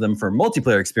middle of them for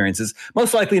multiplayer experiences,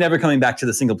 most likely never coming back to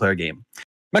the single player game.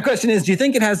 My question is, do you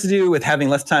think it has to do with having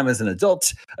less time as an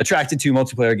adult, attracted to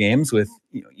multiplayer games with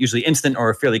usually instant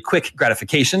or fairly quick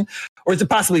gratification? Or is it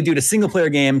possibly due to single player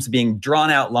games being drawn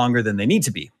out longer than they need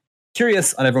to be?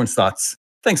 Curious on everyone's thoughts.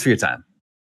 Thanks for your time.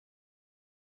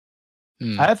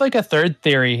 I have like a third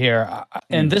theory here.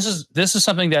 And this is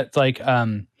something that like,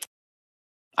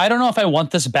 I don't know if I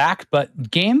want this back,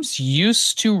 but games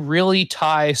used to really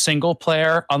tie single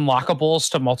player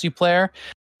unlockables to multiplayer.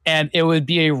 And it would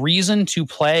be a reason to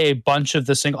play a bunch of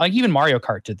the single, like even Mario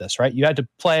Kart did this, right? You had to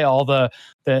play all the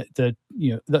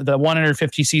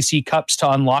 150cc cups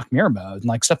to unlock mirror mode and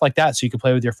like stuff like that, so you could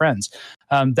play with your friends.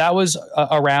 That was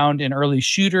around in early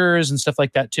shooters and stuff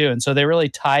like that too. And so they really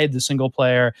tied the single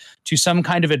player to some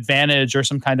kind of advantage or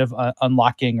some kind of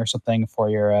unlocking or something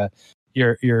for your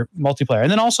multiplayer.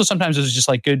 And then also sometimes it was just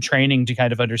like good training to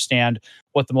kind of understand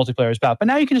what the multiplayer is about. But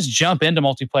now you can just jump into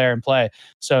multiplayer and play.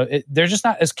 So they're just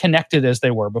not as connected as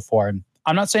they were before. And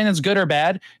I'm not saying it's good or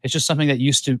bad. It's just something that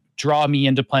used to draw me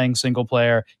into playing single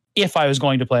player if I was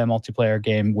going to play a multiplayer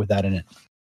game with that in it.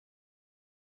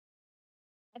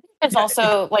 I think there's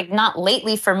also, like, not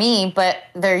lately for me, but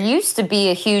there used to be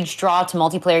a huge draw to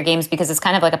multiplayer games because it's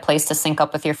kind of like a place to sync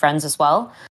up with your friends as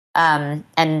well. And,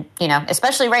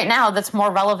 especially right now, that's more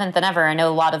relevant than ever. I know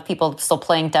a lot of people still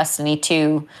playing Destiny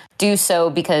 2 do so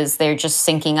because they're just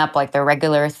syncing up like their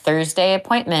regular Thursday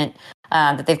appointment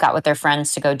that they've got with their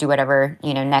friends to go do whatever,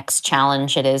 next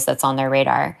challenge it is that's on their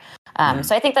radar.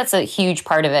 So I think that's a huge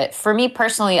part of it. For me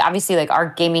personally, obviously, like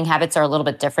our gaming habits are a little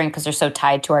bit different because they're so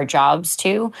tied to our jobs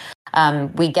too.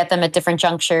 We get them at different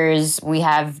junctures. We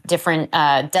have different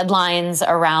deadlines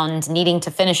around needing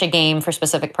to finish a game for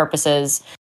specific purposes.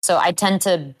 So I tend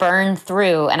to burn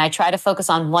through and I try to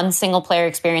focus on one single player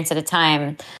experience at a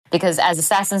time because as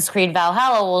Assassin's Creed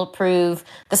Valhalla will prove,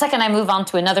 the second I move on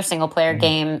to another single player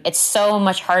game, it's so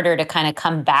much harder to kind of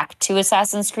come back to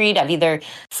Assassin's Creed. I've either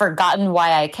forgotten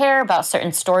why I care about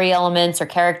certain story elements or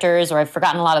characters, or I've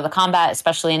forgotten a lot of the combat,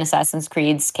 especially in Assassin's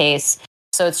Creed's case.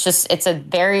 So So it's a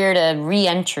barrier to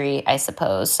re-entry, I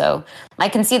suppose. So I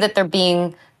can see that there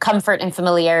being comfort and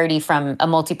familiarity from a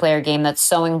multiplayer game that's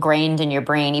so ingrained in your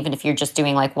brain, even if you're just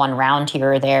doing like one round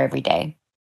here or there every day.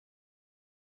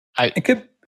 It could.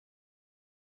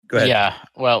 Go ahead. Yeah.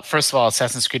 Well, first of all,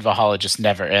 Assassin's Creed Valhalla just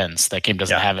never ends. That game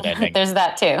doesn't have an ending. There's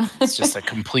that too. It's just a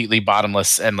completely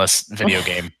bottomless, endless video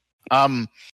game.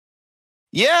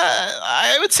 Yeah,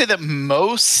 I would say that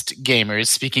most gamers,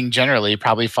 speaking generally,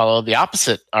 probably follow the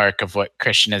opposite arc of what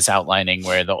Christian is outlining,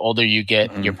 where the older you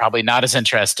get, you're probably not as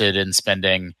interested in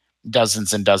spending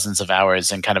dozens and dozens of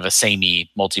hours in kind of a samey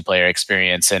multiplayer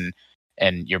experience, and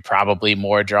you're probably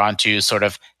more drawn to sort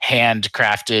of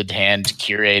handcrafted,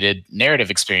 hand-curated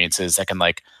narrative experiences that can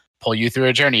like pull you through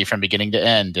a journey from beginning to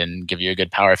end and give you a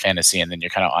good power fantasy, and then you're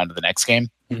kind of on to the next game.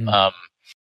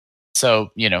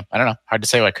 So, I don't know, hard to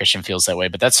say why Christian feels that way,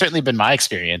 but that's certainly been my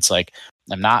experience. Like,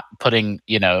 I'm not putting,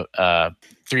 300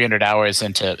 hours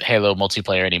into Halo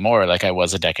multiplayer anymore like I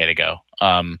was a decade ago.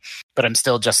 But I'm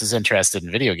still just as interested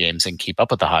in video games and keep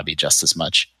up with the hobby just as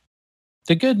much.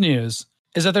 The good news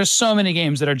is that there's so many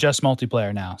games that are just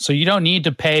multiplayer now. So you don't need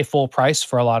to pay full price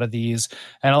for a lot of these.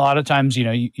 And a lot of times,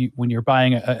 you when you're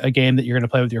buying a game that you're going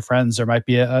to play with your friends, there might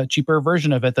be a cheaper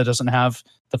version of it that doesn't have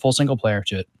the full single player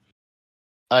to it.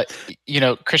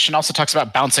 Christian also talks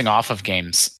about bouncing off of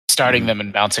games, starting them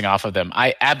and bouncing off of them.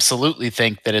 I absolutely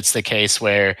think that it's the case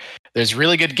where there's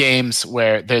really good games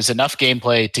where there's enough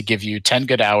gameplay to give you 10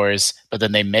 good hours, but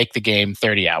then they make the game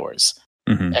 30 hours.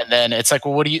 And then it's like,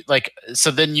 well, what do you like?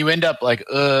 So then you end up like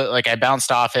I bounced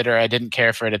off it or I didn't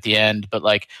care for it at the end. But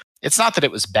like, it's not that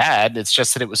it was bad. It's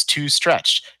just that it was too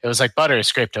stretched. It was like butter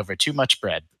scraped over too much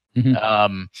bread.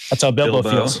 That's how Bilbo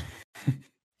feels.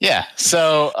 Yeah.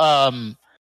 So, and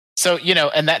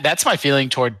that's my feeling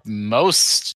toward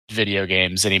most video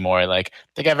games anymore. Like, I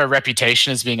think I have a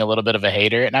reputation as being a little bit of a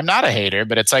hater, and I'm not a hater,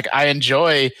 but it's like I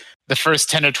enjoy the first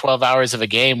 10 or 12 hours of a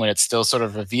game when it's still sort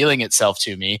of revealing itself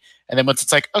to me. And then once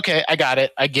it's like, okay, I got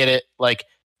it, I get it, like,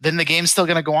 then the game's still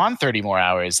going to go on 30 more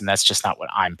hours, and that's just not what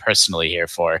I'm personally here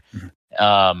for.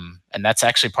 And that's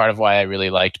actually part of why I really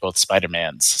liked both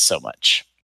Spider-Mans so much.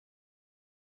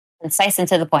 Concise and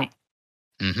to the point.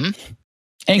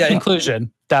 In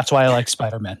conclusion, that's why I like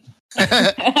Spider-Man.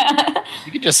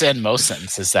 You could just end most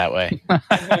sentences that way.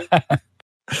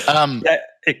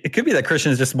 It could be that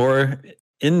Christian is just more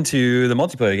into the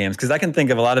multiplayer games, because I can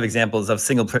think of a lot of examples of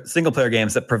single player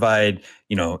games that provide,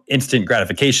 instant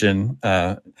gratification.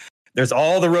 There's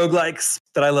all the roguelikes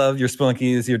that I love, your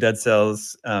Spelunkies, your Dead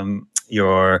Cells,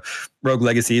 your Rogue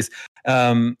Legacies,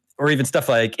 or even stuff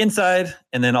like Inside,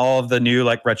 and then all of the new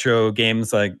like retro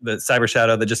games like the Cyber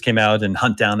Shadow that just came out and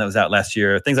Hunt Down that was out last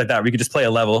year, things like that, where you could just play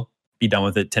a level, be done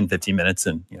with it 10, 15 minutes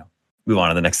and, move on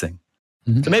to the next thing.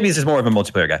 So maybe he's just more of a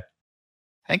multiplayer guy.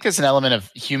 I think there's an element of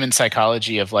human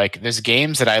psychology of like, there's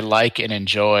games that I like and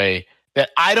enjoy that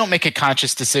I don't make a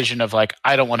conscious decision of like,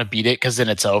 I don't want to beat it because then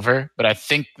it's over. But I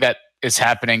think that is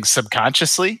happening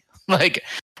subconsciously. Like,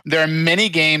 there are many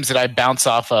games that I bounce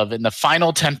off of in the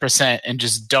final 10% and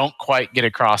just don't quite get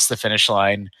across the finish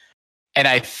line. And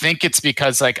I think it's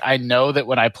because like, I know that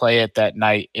when I play it that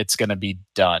night, it's going to be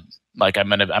done. Like I'm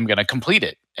going to complete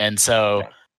it. And so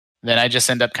then I just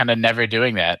end up kind of never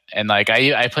doing that. And like,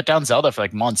 I put down Zelda for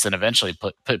like months and eventually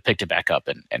picked it back up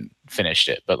and finished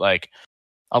it. But like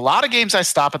a lot of games, I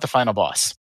stop at the final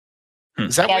boss.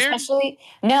 Is that weird?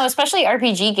 Especially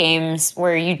RPG games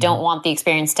where you don't want the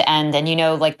experience to end.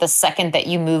 And, like the second that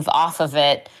you move off of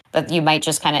it, that you might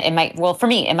just for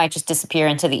me, it might just disappear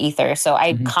into the ether. So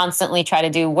I constantly try to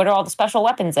do, what are all the special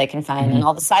weapons I can find and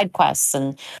all the side quests?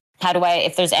 And how do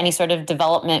if there's any sort of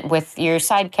development with your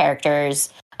side characters,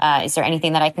 is there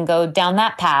anything that I can go down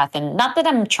that path? And not that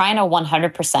I'm trying to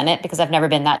 100% it, because I've never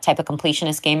been that type of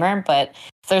completionist gamer, but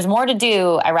if there's more to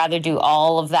do, I'd rather do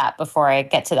all of that before I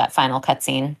get to that final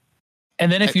cutscene.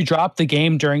 And then if you drop the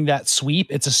game during that sweep,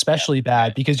 it's especially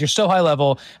bad because you're so high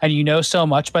level and you know so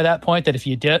much by that point that if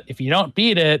you don't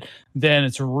beat it, then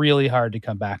it's really hard to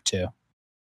come back to.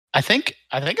 I think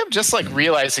I'm just like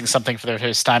realizing something for the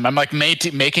first time. I'm like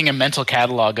making a mental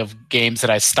catalog of games that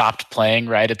I stopped playing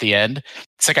right at the end.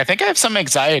 It's like I think I have some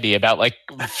anxiety about like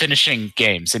finishing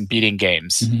games and beating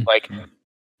games. Like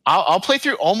I'll play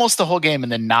through almost the whole game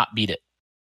and then not beat it.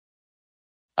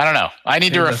 I don't know. I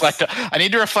need to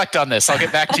reflect on this. I'll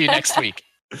get back to you next week.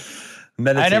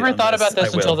 I never thought about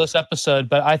this until this episode,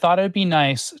 but I thought it'd be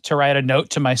nice to write a note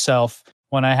to myself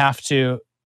when I have to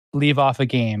leave off a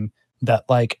game that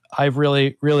like I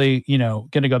really, really,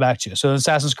 going to go back to. So in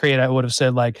Assassin's Creed, I would have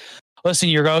said like, listen,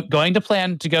 you're going to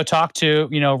plan to go talk to,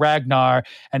 Ragnar,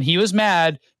 and he was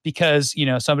mad because,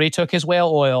 somebody took his whale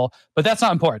oil, but that's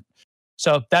not important.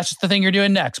 So that's just the thing you're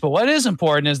doing next. But what is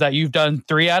important is that you've done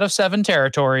 3 out of 7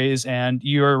 territories and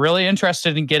you're really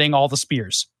interested in getting all the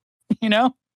spears, you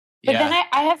know? But then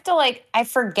I have to I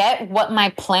forget what my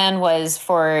plan was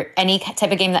for any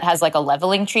type of game that has like a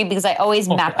leveling tree, because I always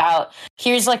map out,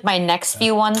 here's like my next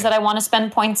few ones that I want to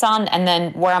spend points on, and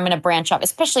then where I'm going to branch off,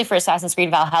 especially for Assassin's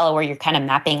Creed Valhalla, where you're kind of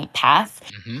mapping a path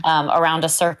around a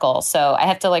circle. So I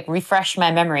have to like refresh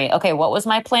my memory. Okay, what was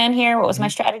my plan here? What was my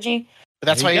strategy? But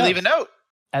that's why you leave a note.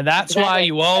 And that's why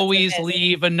you always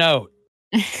leave a note.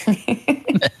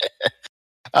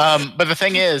 But the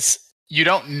thing is, you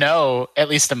don't know, at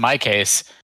least in my case,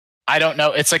 I don't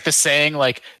know. It's like the saying,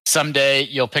 like, someday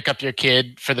you'll pick up your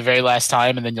kid for the very last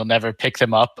time and then you'll never pick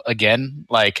them up again.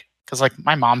 Like, because like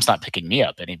my mom's not picking me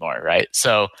up anymore, right?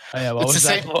 So what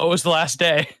was the last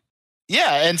day?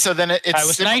 Yeah, and so then it's... I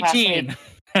was 19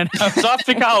 and I was off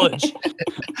to college.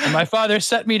 And my father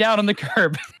set me down on the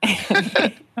curb.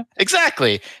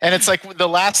 Exactly. And it's like the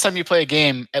last time you play a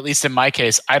game, at least in my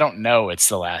case, I don't know it's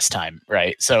the last time,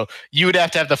 right? So you would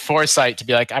have to have the foresight to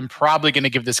be like, I'm probably going to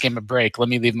give this game a break. Let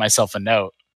me leave myself a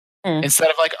note. Instead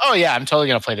of like, oh yeah, I'm totally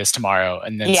going to play this tomorrow.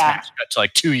 And then smash cut to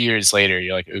like 2 years later,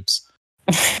 you're like, oops.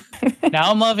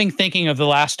 Now I'm loving thinking of the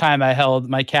last time I held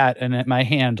my cat in my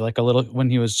hand, like a little, when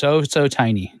he was so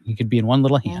tiny. He could be in one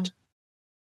little hand.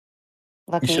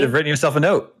 Lucky. You should have written yourself a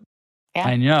note. Yeah.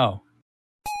 I know.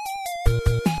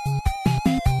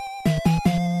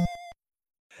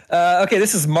 Okay,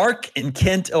 this is Mark in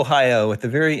Kent, Ohio, with a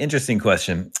very interesting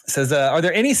question. It says, are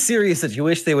there any series that you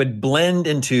wish they would blend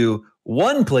into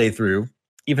one playthrough,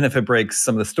 even if it breaks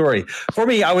some of the story? For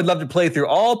me, I would love to play through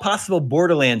all possible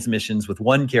Borderlands missions with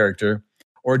one character,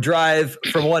 or drive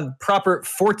from one proper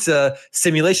Forza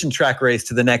simulation track race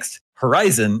to the next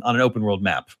Horizon on an open world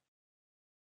map.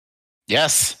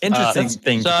 Yes. Interesting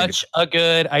thing. Such a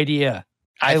good idea.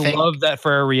 I love that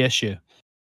for a reissue.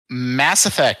 Mass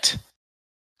Effect.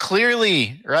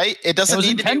 Clearly, right? It doesn't was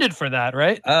need intended to be, for that,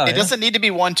 right? It doesn't need to be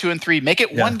 1, 2, and 3. Make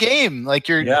it one game. Like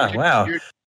wow.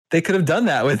 They could have done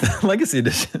that with Legacy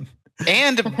Edition.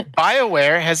 And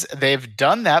BioWare they've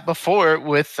done that before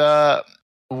with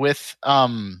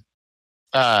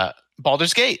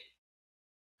Baldur's Gate.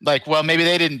 Like, well, maybe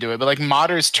they didn't do it, but like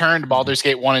modders turned Baldur's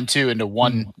Gate 1 and 2 into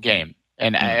one game.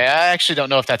 And I actually don't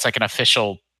know if that's like an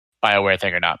official BioWare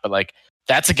thing or not, but like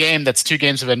that's a game that's 2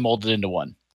 games have been molded into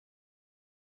one.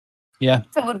 Yeah.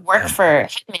 It would work for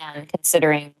Hitman,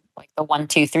 considering like the 1,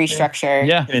 2, 3 structure.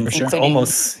 Yeah. It's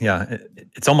almost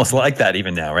it's almost like that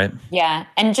even now, right? Yeah.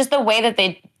 And just the way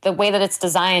that it's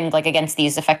designed, like against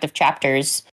these effective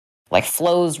chapters, like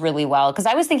flows really well. Because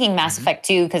I was thinking Mass Effect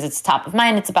 2, because it's top of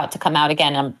mind. It's about to come out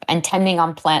again. I'm intending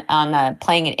on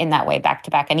playing it in that way back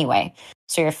to back anyway.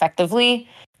 So you're effectively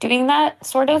doing that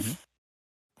sort of.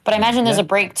 But I imagine there's a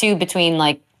break too between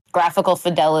like graphical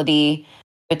fidelity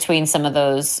between some of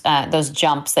those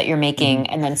jumps that you're making,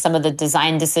 and then some of the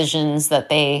design decisions that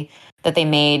they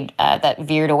made that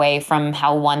veered away from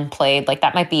how one played. Like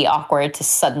that might be awkward to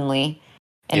suddenly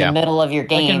in the middle of your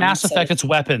game. Like in Mass Effect, it's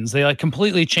weapons. They like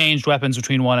completely changed weapons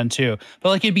between 1 and 2. But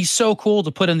like it'd be so cool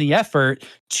to put in the effort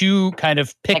to kind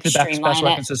of pick like the best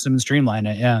weapon system and streamline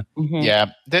it. Yeah. Yeah.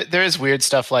 There is weird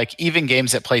stuff, like even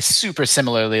games that play super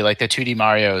similarly, like the 2D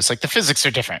Marios, like the physics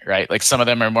are different, right? Like some of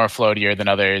them are more floatier than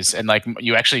others. And like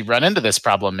you actually run into this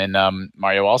problem in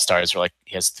Mario All-Stars, where like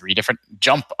he has 3 different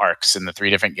jump arcs in the 3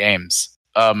 different games.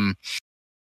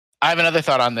 I have another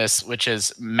thought on this, which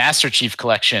is Master Chief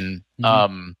Collection.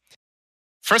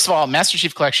 First of all, Master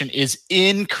Chief Collection is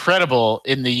incredible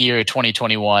in the year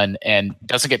 2021 and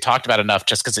doesn't get talked about enough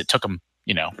just because it took them,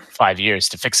 5 years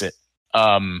to fix it.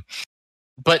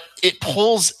 But it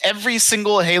pulls every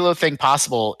single Halo thing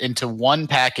possible into one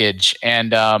package,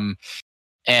 and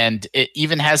it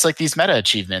even has like these meta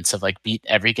achievements of like beat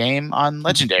every game on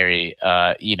Legendary.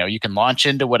 You can launch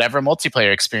into whatever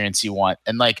multiplayer experience you want,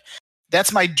 and like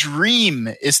that's my dream,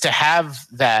 is to have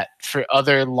that for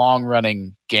other long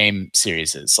running game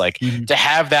series. Like to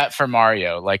have that for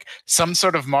Mario, like some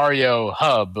sort of Mario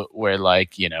hub where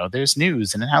like, there's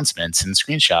news and announcements and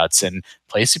screenshots, and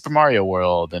play Super Mario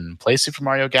World and play Super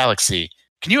Mario Galaxy.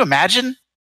 Can you imagine?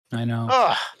 I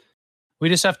know. We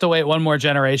just have to wait one more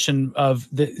generation of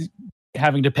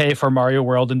having to pay for Mario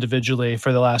World individually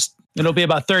for it'll be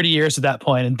about 30 years at that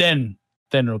point, and then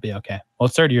it'll be okay. Well,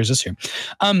 it's 30 years this year.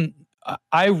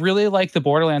 I really like the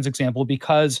Borderlands example,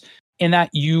 because in that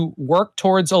you work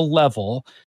towards a level,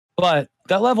 but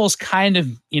that level is kind of,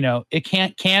 it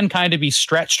can kind of be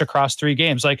stretched across 3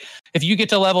 games. Like if you get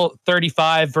to level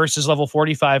 35 versus level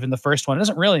 45 in the first one, it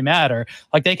doesn't really matter.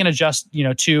 Like they can adjust,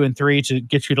 2 and 3 to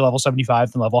get you to level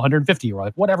 75 and level 150 or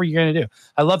like whatever you're going to do.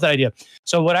 I love that idea.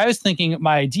 So what I was thinking,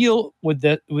 my ideal with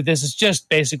this is just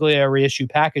basically a reissue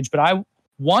package, but I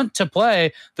want to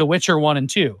play The Witcher 1 and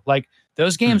 2. Like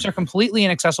those games are completely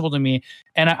inaccessible to me,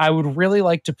 and I would really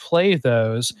like to play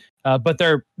those. But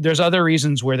there's other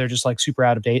reasons where they're just like super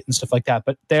out of date and stuff like that.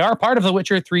 But they are part of the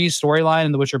Witcher 3 storyline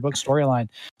and the Witcher book storyline.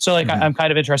 So like I'm kind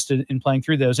of interested in playing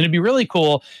through those. And it'd be really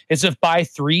cool is if by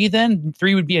 3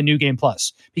 would be a new game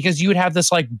plus, because you would have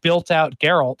this like built out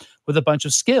Geralt with a bunch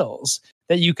of skills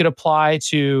that you could apply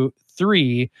to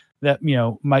 3 that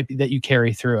might be that you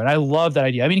carry through. And I love that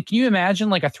idea. I mean, can you imagine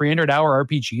like a 300-hour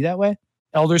RPG that way?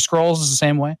 Elder Scrolls is the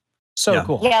same way. So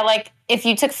cool. Yeah, like if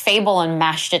you took Fable and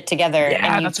mashed it together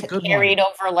and you carried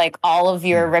over like all of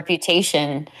your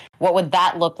reputation, what would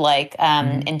that look like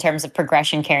in terms of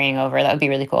progression carrying over? That would be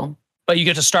really cool. But you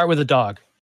get to start with a dog.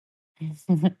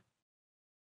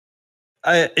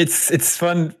 It's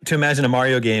fun to imagine a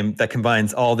Mario game that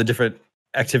combines all the different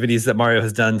activities that Mario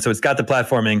has done. So it's got the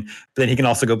platforming, but then he can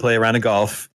also go play a round of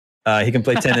golf. He can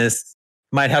play tennis,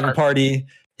 might have a party.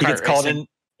 He gets called in.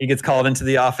 He gets called into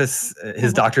the office,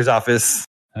 his doctor's office.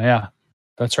 Oh, yeah,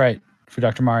 that's right. For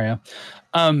Dr. Mario.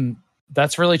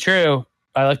 That's really true.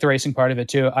 I like the racing part of it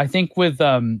too. I think with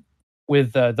the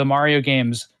Mario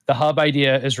games, the hub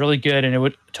idea is really good, and it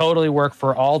would totally work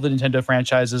for all the Nintendo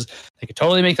franchises. They could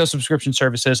totally make those subscription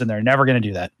services, and they're never going to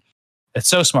do that. It's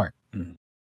so smart. Mm-hmm.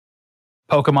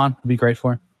 Pokemon would be great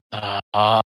for.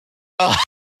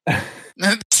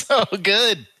 That's so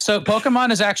good. So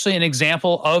Pokemon is actually an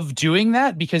example of doing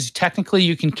that, because technically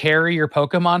you can carry your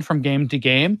Pokemon from game to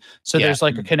game. So there's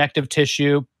like a connective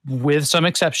tissue, with some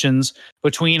exceptions,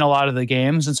 between a lot of the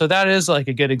games. And so that is like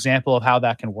a good example of how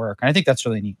that can work. And I think that's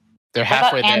really neat. They're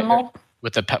halfway there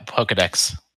with the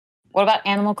Pokedex. What about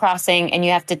Animal Crossing and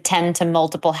you have to tend to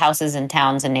multiple houses and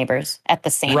towns and neighbors at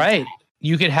the same time?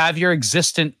 You could have your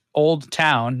existent old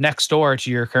town next door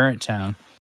to your current town.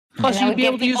 Plus, you'd be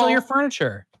able to use all your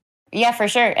furniture. Yeah, for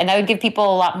sure. And that would give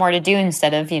people a lot more to do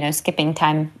instead of, skipping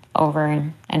time over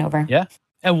and over. Yeah.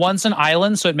 And one's an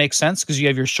island, so it makes sense because you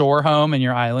have your shore home and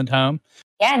your island home.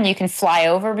 Yeah, and you can fly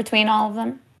over between all of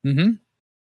them. Mm-hmm.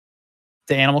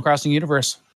 The Animal Crossing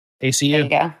universe. ACU.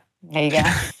 There you go.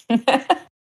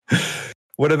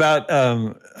 What about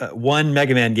one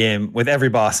Mega Man game with every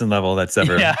boss and level that's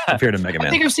ever appeared in Mega Man? I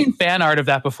think I've seen fan art of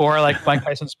that before, like Mike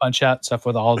Tyson's Punch Out stuff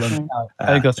with all of them.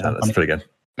 I think that's pretty good.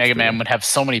 Mega Man would have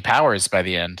so many powers by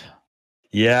the end.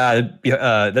 Yeah,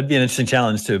 that'd be an interesting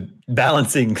challenge to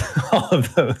balancing all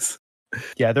of those.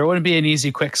 Yeah, there wouldn't be an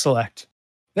easy quick select.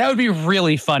 That would be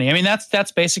really funny. I mean,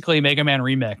 that's basically Mega Man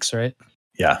Remix, right?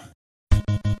 Yeah.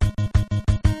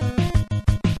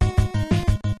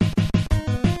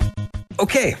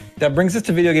 Okay, that brings us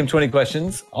to Video Game 20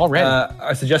 questions. All right.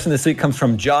 Our suggestion this week comes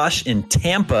from Josh in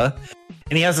Tampa,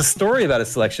 and he has a story about his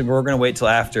selection, but we're going to wait till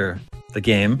after the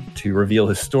game to reveal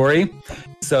his story.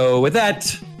 So with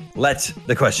that, let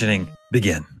the questioning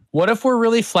begin. What if we're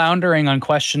really floundering on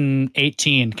question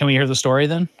 18? Can we hear the story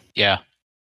then? Yeah.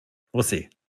 We'll see.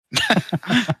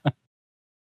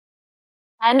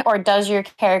 And or does your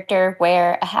character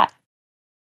wear a hat?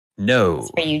 No.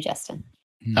 That's for you, Justin.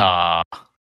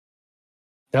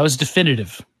 That was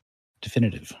definitive.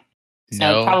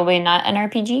 So probably not an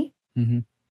RPG? Mm-hmm.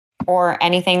 Or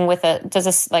anything with does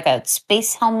this like a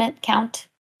space helmet count?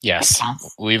 Yes.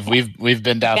 We've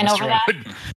been down this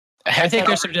road. I think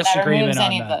there's some disagreement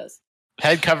on that. Those.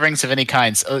 Head coverings of any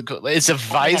kinds. Is a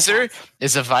visor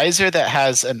that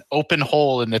has an open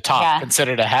hole in the top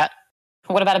considered a hat?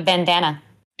 What about a bandana?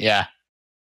 Yeah.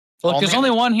 Look, there's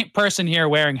only one person here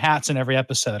wearing hats in every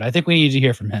episode. I think we need to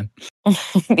hear from him.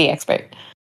 The expert.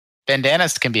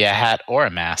 Bandanas can be a hat or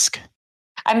a mask.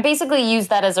 I'm basically use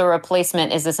that as a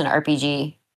replacement. Is this an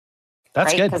RPG?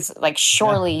 That's good. Because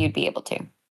surely you'd be able to.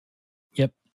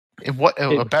 Yep.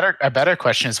 A better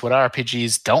question is, what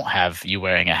RPGs don't have you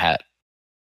wearing a hat?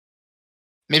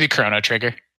 Maybe Chrono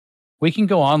Trigger. We can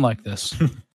go on like this.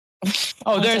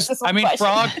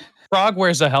 Frog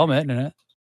wears a helmet in it.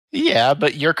 Yeah,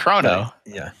 but you're Chrono.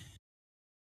 Yeah.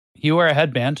 You wear a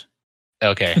headband.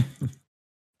 Okay.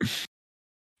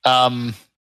 But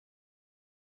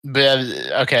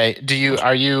okay, do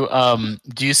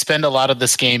you spend a lot of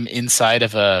this game inside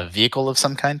of a vehicle of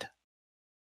some kind?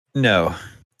 No.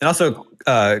 And also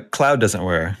Cloud doesn't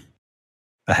wear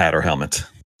a hat or helmet.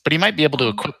 But he might be able to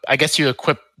equip, I guess you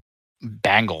equip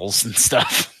bangles and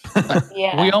stuff.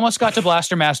 Yeah. We almost got to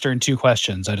Blaster Master in 2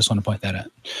 questions. I just want to point that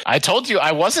out. I told you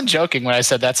I wasn't joking when I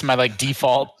said that's my like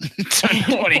default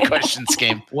 20 questions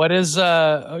game. What is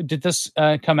did this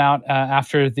come out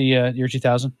after the year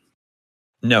 2000?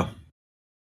 No.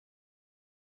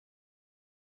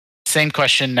 Same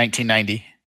question, 1990.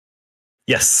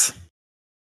 Yes.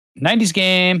 90s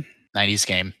game. 90s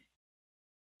game.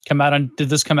 Did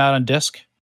this come out on disc?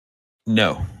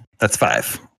 No. That's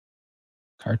 5.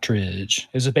 Cartridge.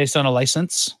 Is it based on a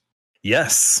license?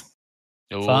 Yes.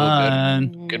 Ooh,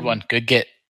 Fun. Good one. Good get.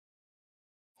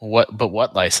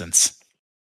 What license?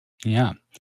 Yeah.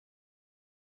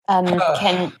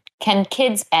 Can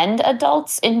kids and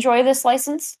adults enjoy this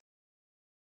license?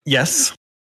 Yes.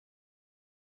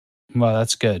 Well,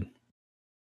 that's good.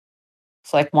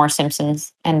 So like more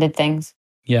Simpsons ended things.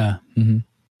 Yeah. Mm-hmm.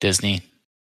 Disney.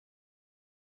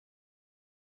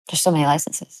 There's so many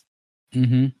licenses.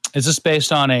 Mm-hmm. Is this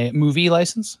based on a movie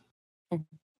license?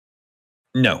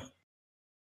 No.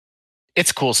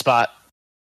 It's Cool Spot.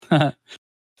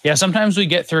 Yeah, sometimes we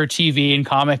get through TV and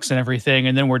comics and everything,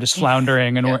 and then we're just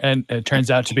floundering, and and it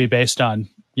turns out to be based on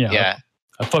a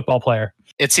football player.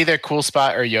 It's either Cool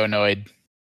Spot or Yonoid.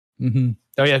 Mm-hmm.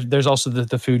 Oh yeah, there's also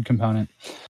the food component.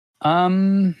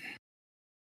 Not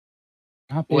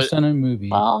based on a movie.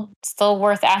 Well, still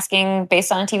worth asking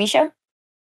based on a TV show?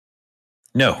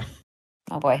 No.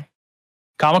 Oh boy.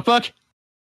 Comic book?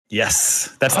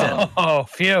 Yes. That's 10. Oh,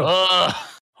 phew. Ugh.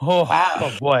 Oh, Wow.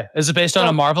 oh boy. Is it based on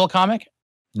a Marvel comic?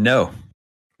 No.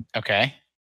 Okay.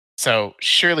 So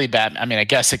surely Batman. I mean, I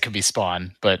guess it could be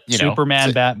Spawn, but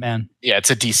Superman, Batman. Yeah, it's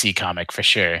a DC comic for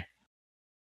sure.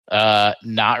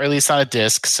 Not released on a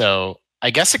disc, so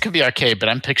I guess it could be arcade, but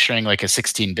I'm picturing like a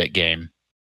 16-bit game.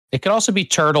 It could also be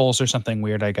Turtles or something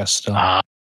weird, I guess, still.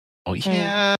 Oh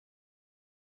yeah.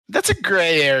 That's a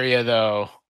gray area though.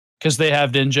 Because they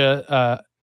have ninja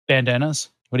bandanas.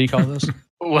 What do you call those?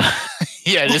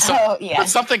 Yeah, there's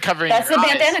something covering That's your the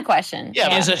eyes. bandana question.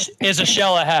 Yeah, Is a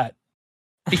shell a hat?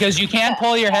 Because you can't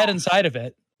pull your head inside of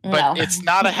it. But No. it's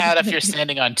not a hat if you're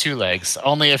standing on 2 legs,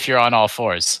 only if you're on all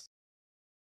 4s.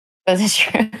 That is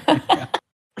true.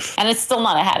 And it's still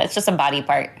not a hat, it's just a body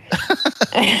part.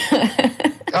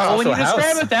 Well, when you also a describe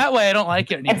house. it that way, I don't like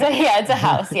it anymore. It's a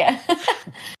house, yeah.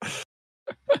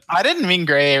 I didn't mean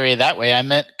gray area that way. I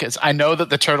meant because I know that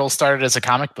the Turtles started as a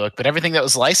comic book, but everything that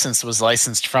was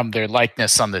licensed from their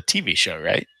likeness on the TV show,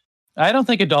 right? I don't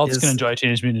think adults Is- can enjoy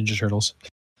Teenage Mutant Ninja Turtles.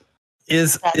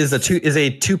 Is a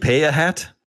toupee a hat?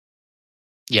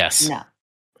 Yes. No.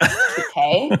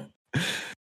 Okay.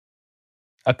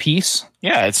 A piece?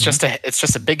 Yeah, it's just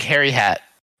a big hairy hat.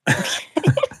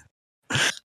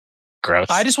 Gross.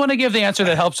 I just want to give the answer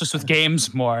that helps us with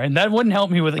games more, and that wouldn't help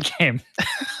me with a game.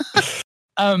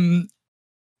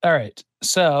 All right.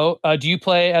 So, do you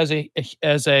play as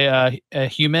a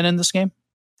human in this game?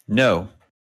 No.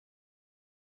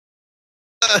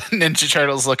 Ninja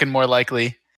Turtles looking more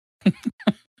likely.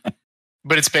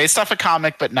 But it's based off a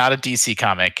comic, but not a DC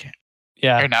comic.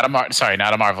 Yeah. Or not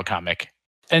a Marvel comic.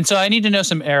 And so I need to know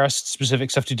some era specific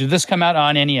stuff. Did this come out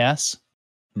on NES?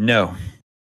 No.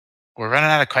 We're running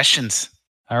out of questions.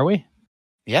 Are we?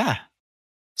 Yeah.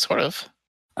 Sort of.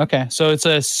 Okay. So it's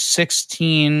a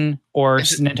 16 or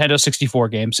Is it- Nintendo 64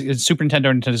 game. It's Super Nintendo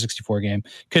or Nintendo 64 game.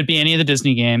 Could be any of the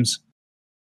Disney games.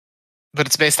 But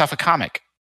it's based off a comic.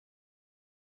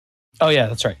 Oh, yeah,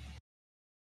 that's right.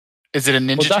 Is it a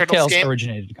Ninja Well, Turtles DuckTales game?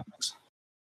 originated in comics.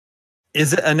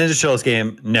 Is it a Ninja Turtles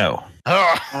game? No.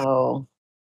 Ugh. Oh.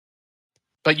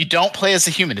 But you don't play as a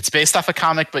human. It's based off a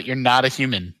comic, but you're not a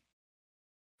human.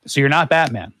 So you're not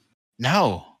Batman,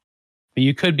 No. but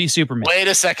you could be Superman. Wait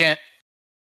a second.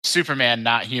 Superman,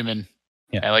 not human.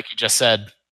 Yeah. Like you just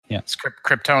said. Yeah. It's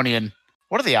Kryptonian.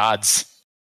 What are the odds?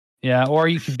 Yeah, or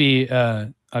you could be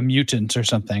a mutant or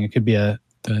something. It could be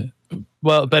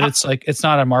but it's like it's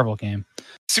not a Marvel game.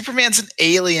 Superman's an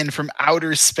alien from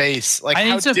outer space. Like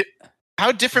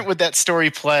how different would that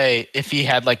story play if he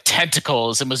had like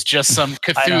tentacles and was just some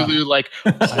Cthulhu like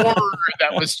horror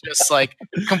that was just like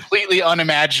completely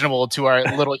unimaginable to our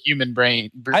little human brain?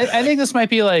 I think this might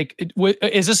be like,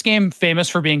 is this game famous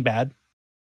for being bad?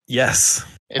 Yes.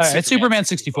 It's Superman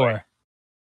 64.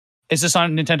 Is this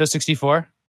on Nintendo 64?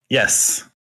 Yes.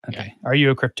 Okay. Are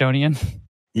you a Kryptonian?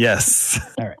 Yes.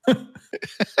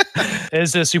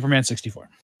 Is this Superman 64?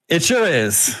 It sure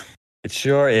is. It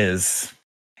sure is.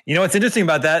 You know what's interesting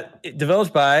about that? It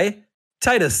developed by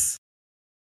Titus.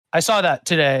 I saw that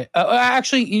today.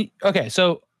 Actually, okay.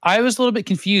 So I was a little bit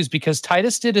confused because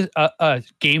Titus did a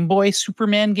Game Boy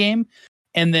Superman game,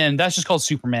 and then that's just called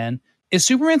Superman. Is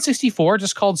Superman 64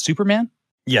 just called Superman?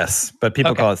 Yes, but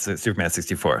people Okay. call it Superman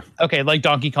 64. Okay, like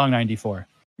Donkey Kong 94.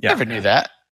 Yeah. Never knew that.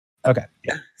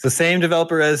 Yeah. So same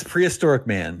developer as Prehistoric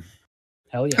Man.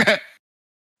 Hell yeah.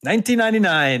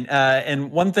 1999.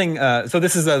 And one thing, so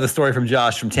this is the story from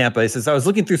Josh from Tampa. He says, I was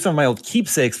looking through some of my old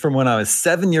keepsakes from when I was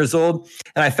 7 years old,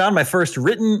 and I found my first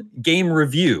written game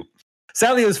review.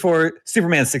 Sadly, it was for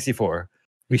Superman 64.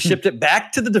 We shipped it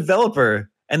back to the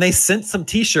developer, and they sent some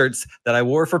t-shirts that I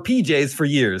wore for PJs for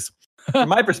years. From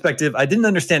my perspective, I didn't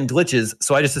understand glitches,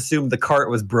 so I just assumed the cart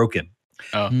was broken.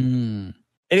 Oh.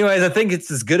 Anyways, I think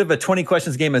it's as good of a 20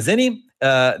 questions game as any.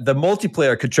 The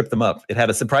multiplayer could trip them up. It had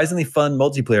a surprisingly fun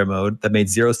multiplayer mode that made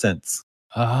 0 sense.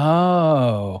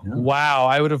 Oh, Yeah. wow.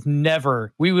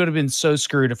 We would have been so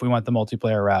screwed if we went the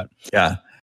multiplayer route. Yeah.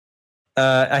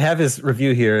 I have his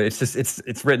review here.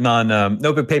 It's written on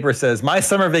notebook paper. It says, my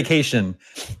summer vacation,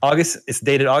 it's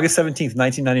dated August 17th,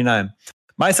 1999.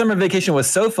 My summer vacation was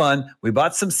so fun. We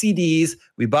bought some CDs.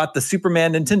 We bought the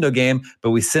Superman Nintendo game, but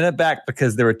we sent it back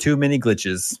because there were too many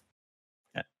glitches.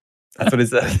 Yeah. That's what it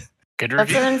said. Good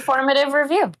That's review. an informative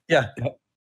review. Yeah.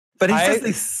 But he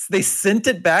says they sent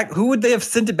it back. Who would they have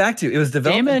sent it back to? It was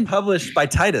developed and published by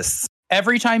Titus.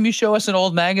 Every time you show us an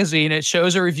old magazine, it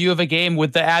shows a review of a game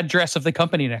with the address of the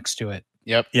company next to it.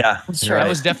 Yep. Yeah. That's That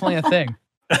was definitely a thing.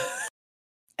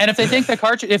 And if they think the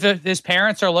cartridge, if his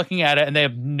parents are looking at it and they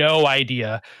have no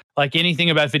idea like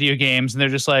anything about video games, and they're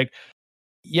just like,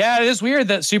 yeah, it is weird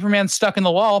that Superman's stuck in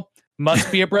the wall.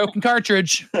 Must be a broken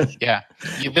cartridge. Yeah.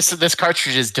 This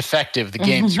cartridge is defective. The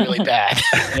game's really bad.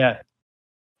 Yeah.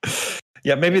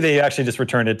 Yeah, maybe they actually just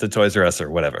returned it to Toys R Us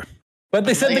or whatever. But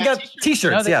they said they got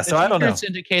t-shirts. No, So I don't know. T-shirts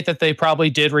indicate that they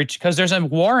probably did reach, because there's a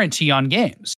warranty on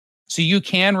games. So you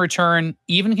can return,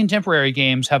 even contemporary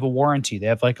games have a warranty. They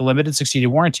have like a limited 60-day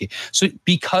warranty. So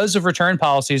because of return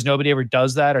policies, nobody ever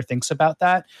does that or thinks about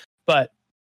that. But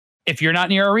if you're not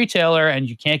near a retailer and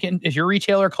you can't get, if your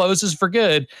retailer closes for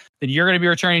good, then you're going to be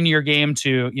returning your game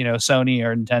to, Sony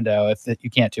or Nintendo if you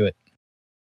can't do it.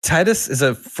 Titus is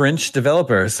a French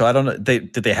developer, so I don't know.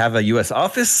 Did they have a U.S.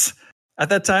 office at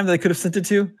that time that they could have sent it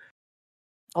to?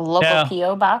 A local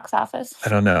PO box office. I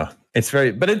don't know. It's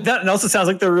but it also sounds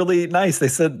like they're really nice. They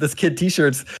sent this kid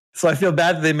t-shirts, so I feel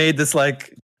bad that they made this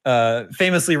like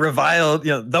famously reviled,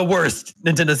 the worst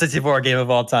Nintendo 64 game of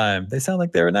all time. They sound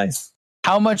like they were nice.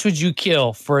 How much would you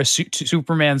kill for a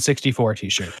Superman 64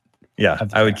 t-shirt? Yeah,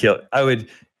 I would,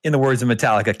 in the words of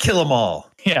Metallica, kill them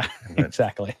all. Yeah,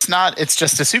 exactly. It's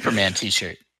just a Superman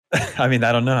t-shirt. I mean,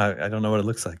 I don't know. I don't know what it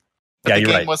looks like. But Yeah, the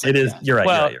you're game right. It is. You're right.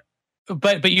 Well, you're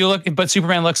right. But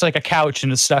Superman looks like a couch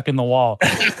and is stuck in the wall.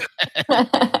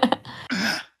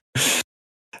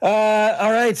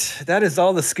 All right. That is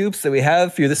all the scoops that we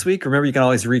have for you this week. Remember, you can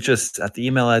always reach us at the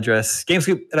email address,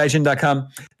 gamescoop@ign.com.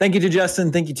 Thank you to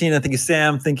Justin. Thank you, Tina. Thank you,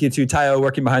 Sam. Thank you to Tayo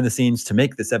working behind the scenes to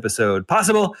make this episode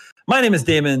possible. My name is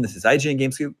Damon. This is IGN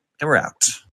Gamescoop, and we're out.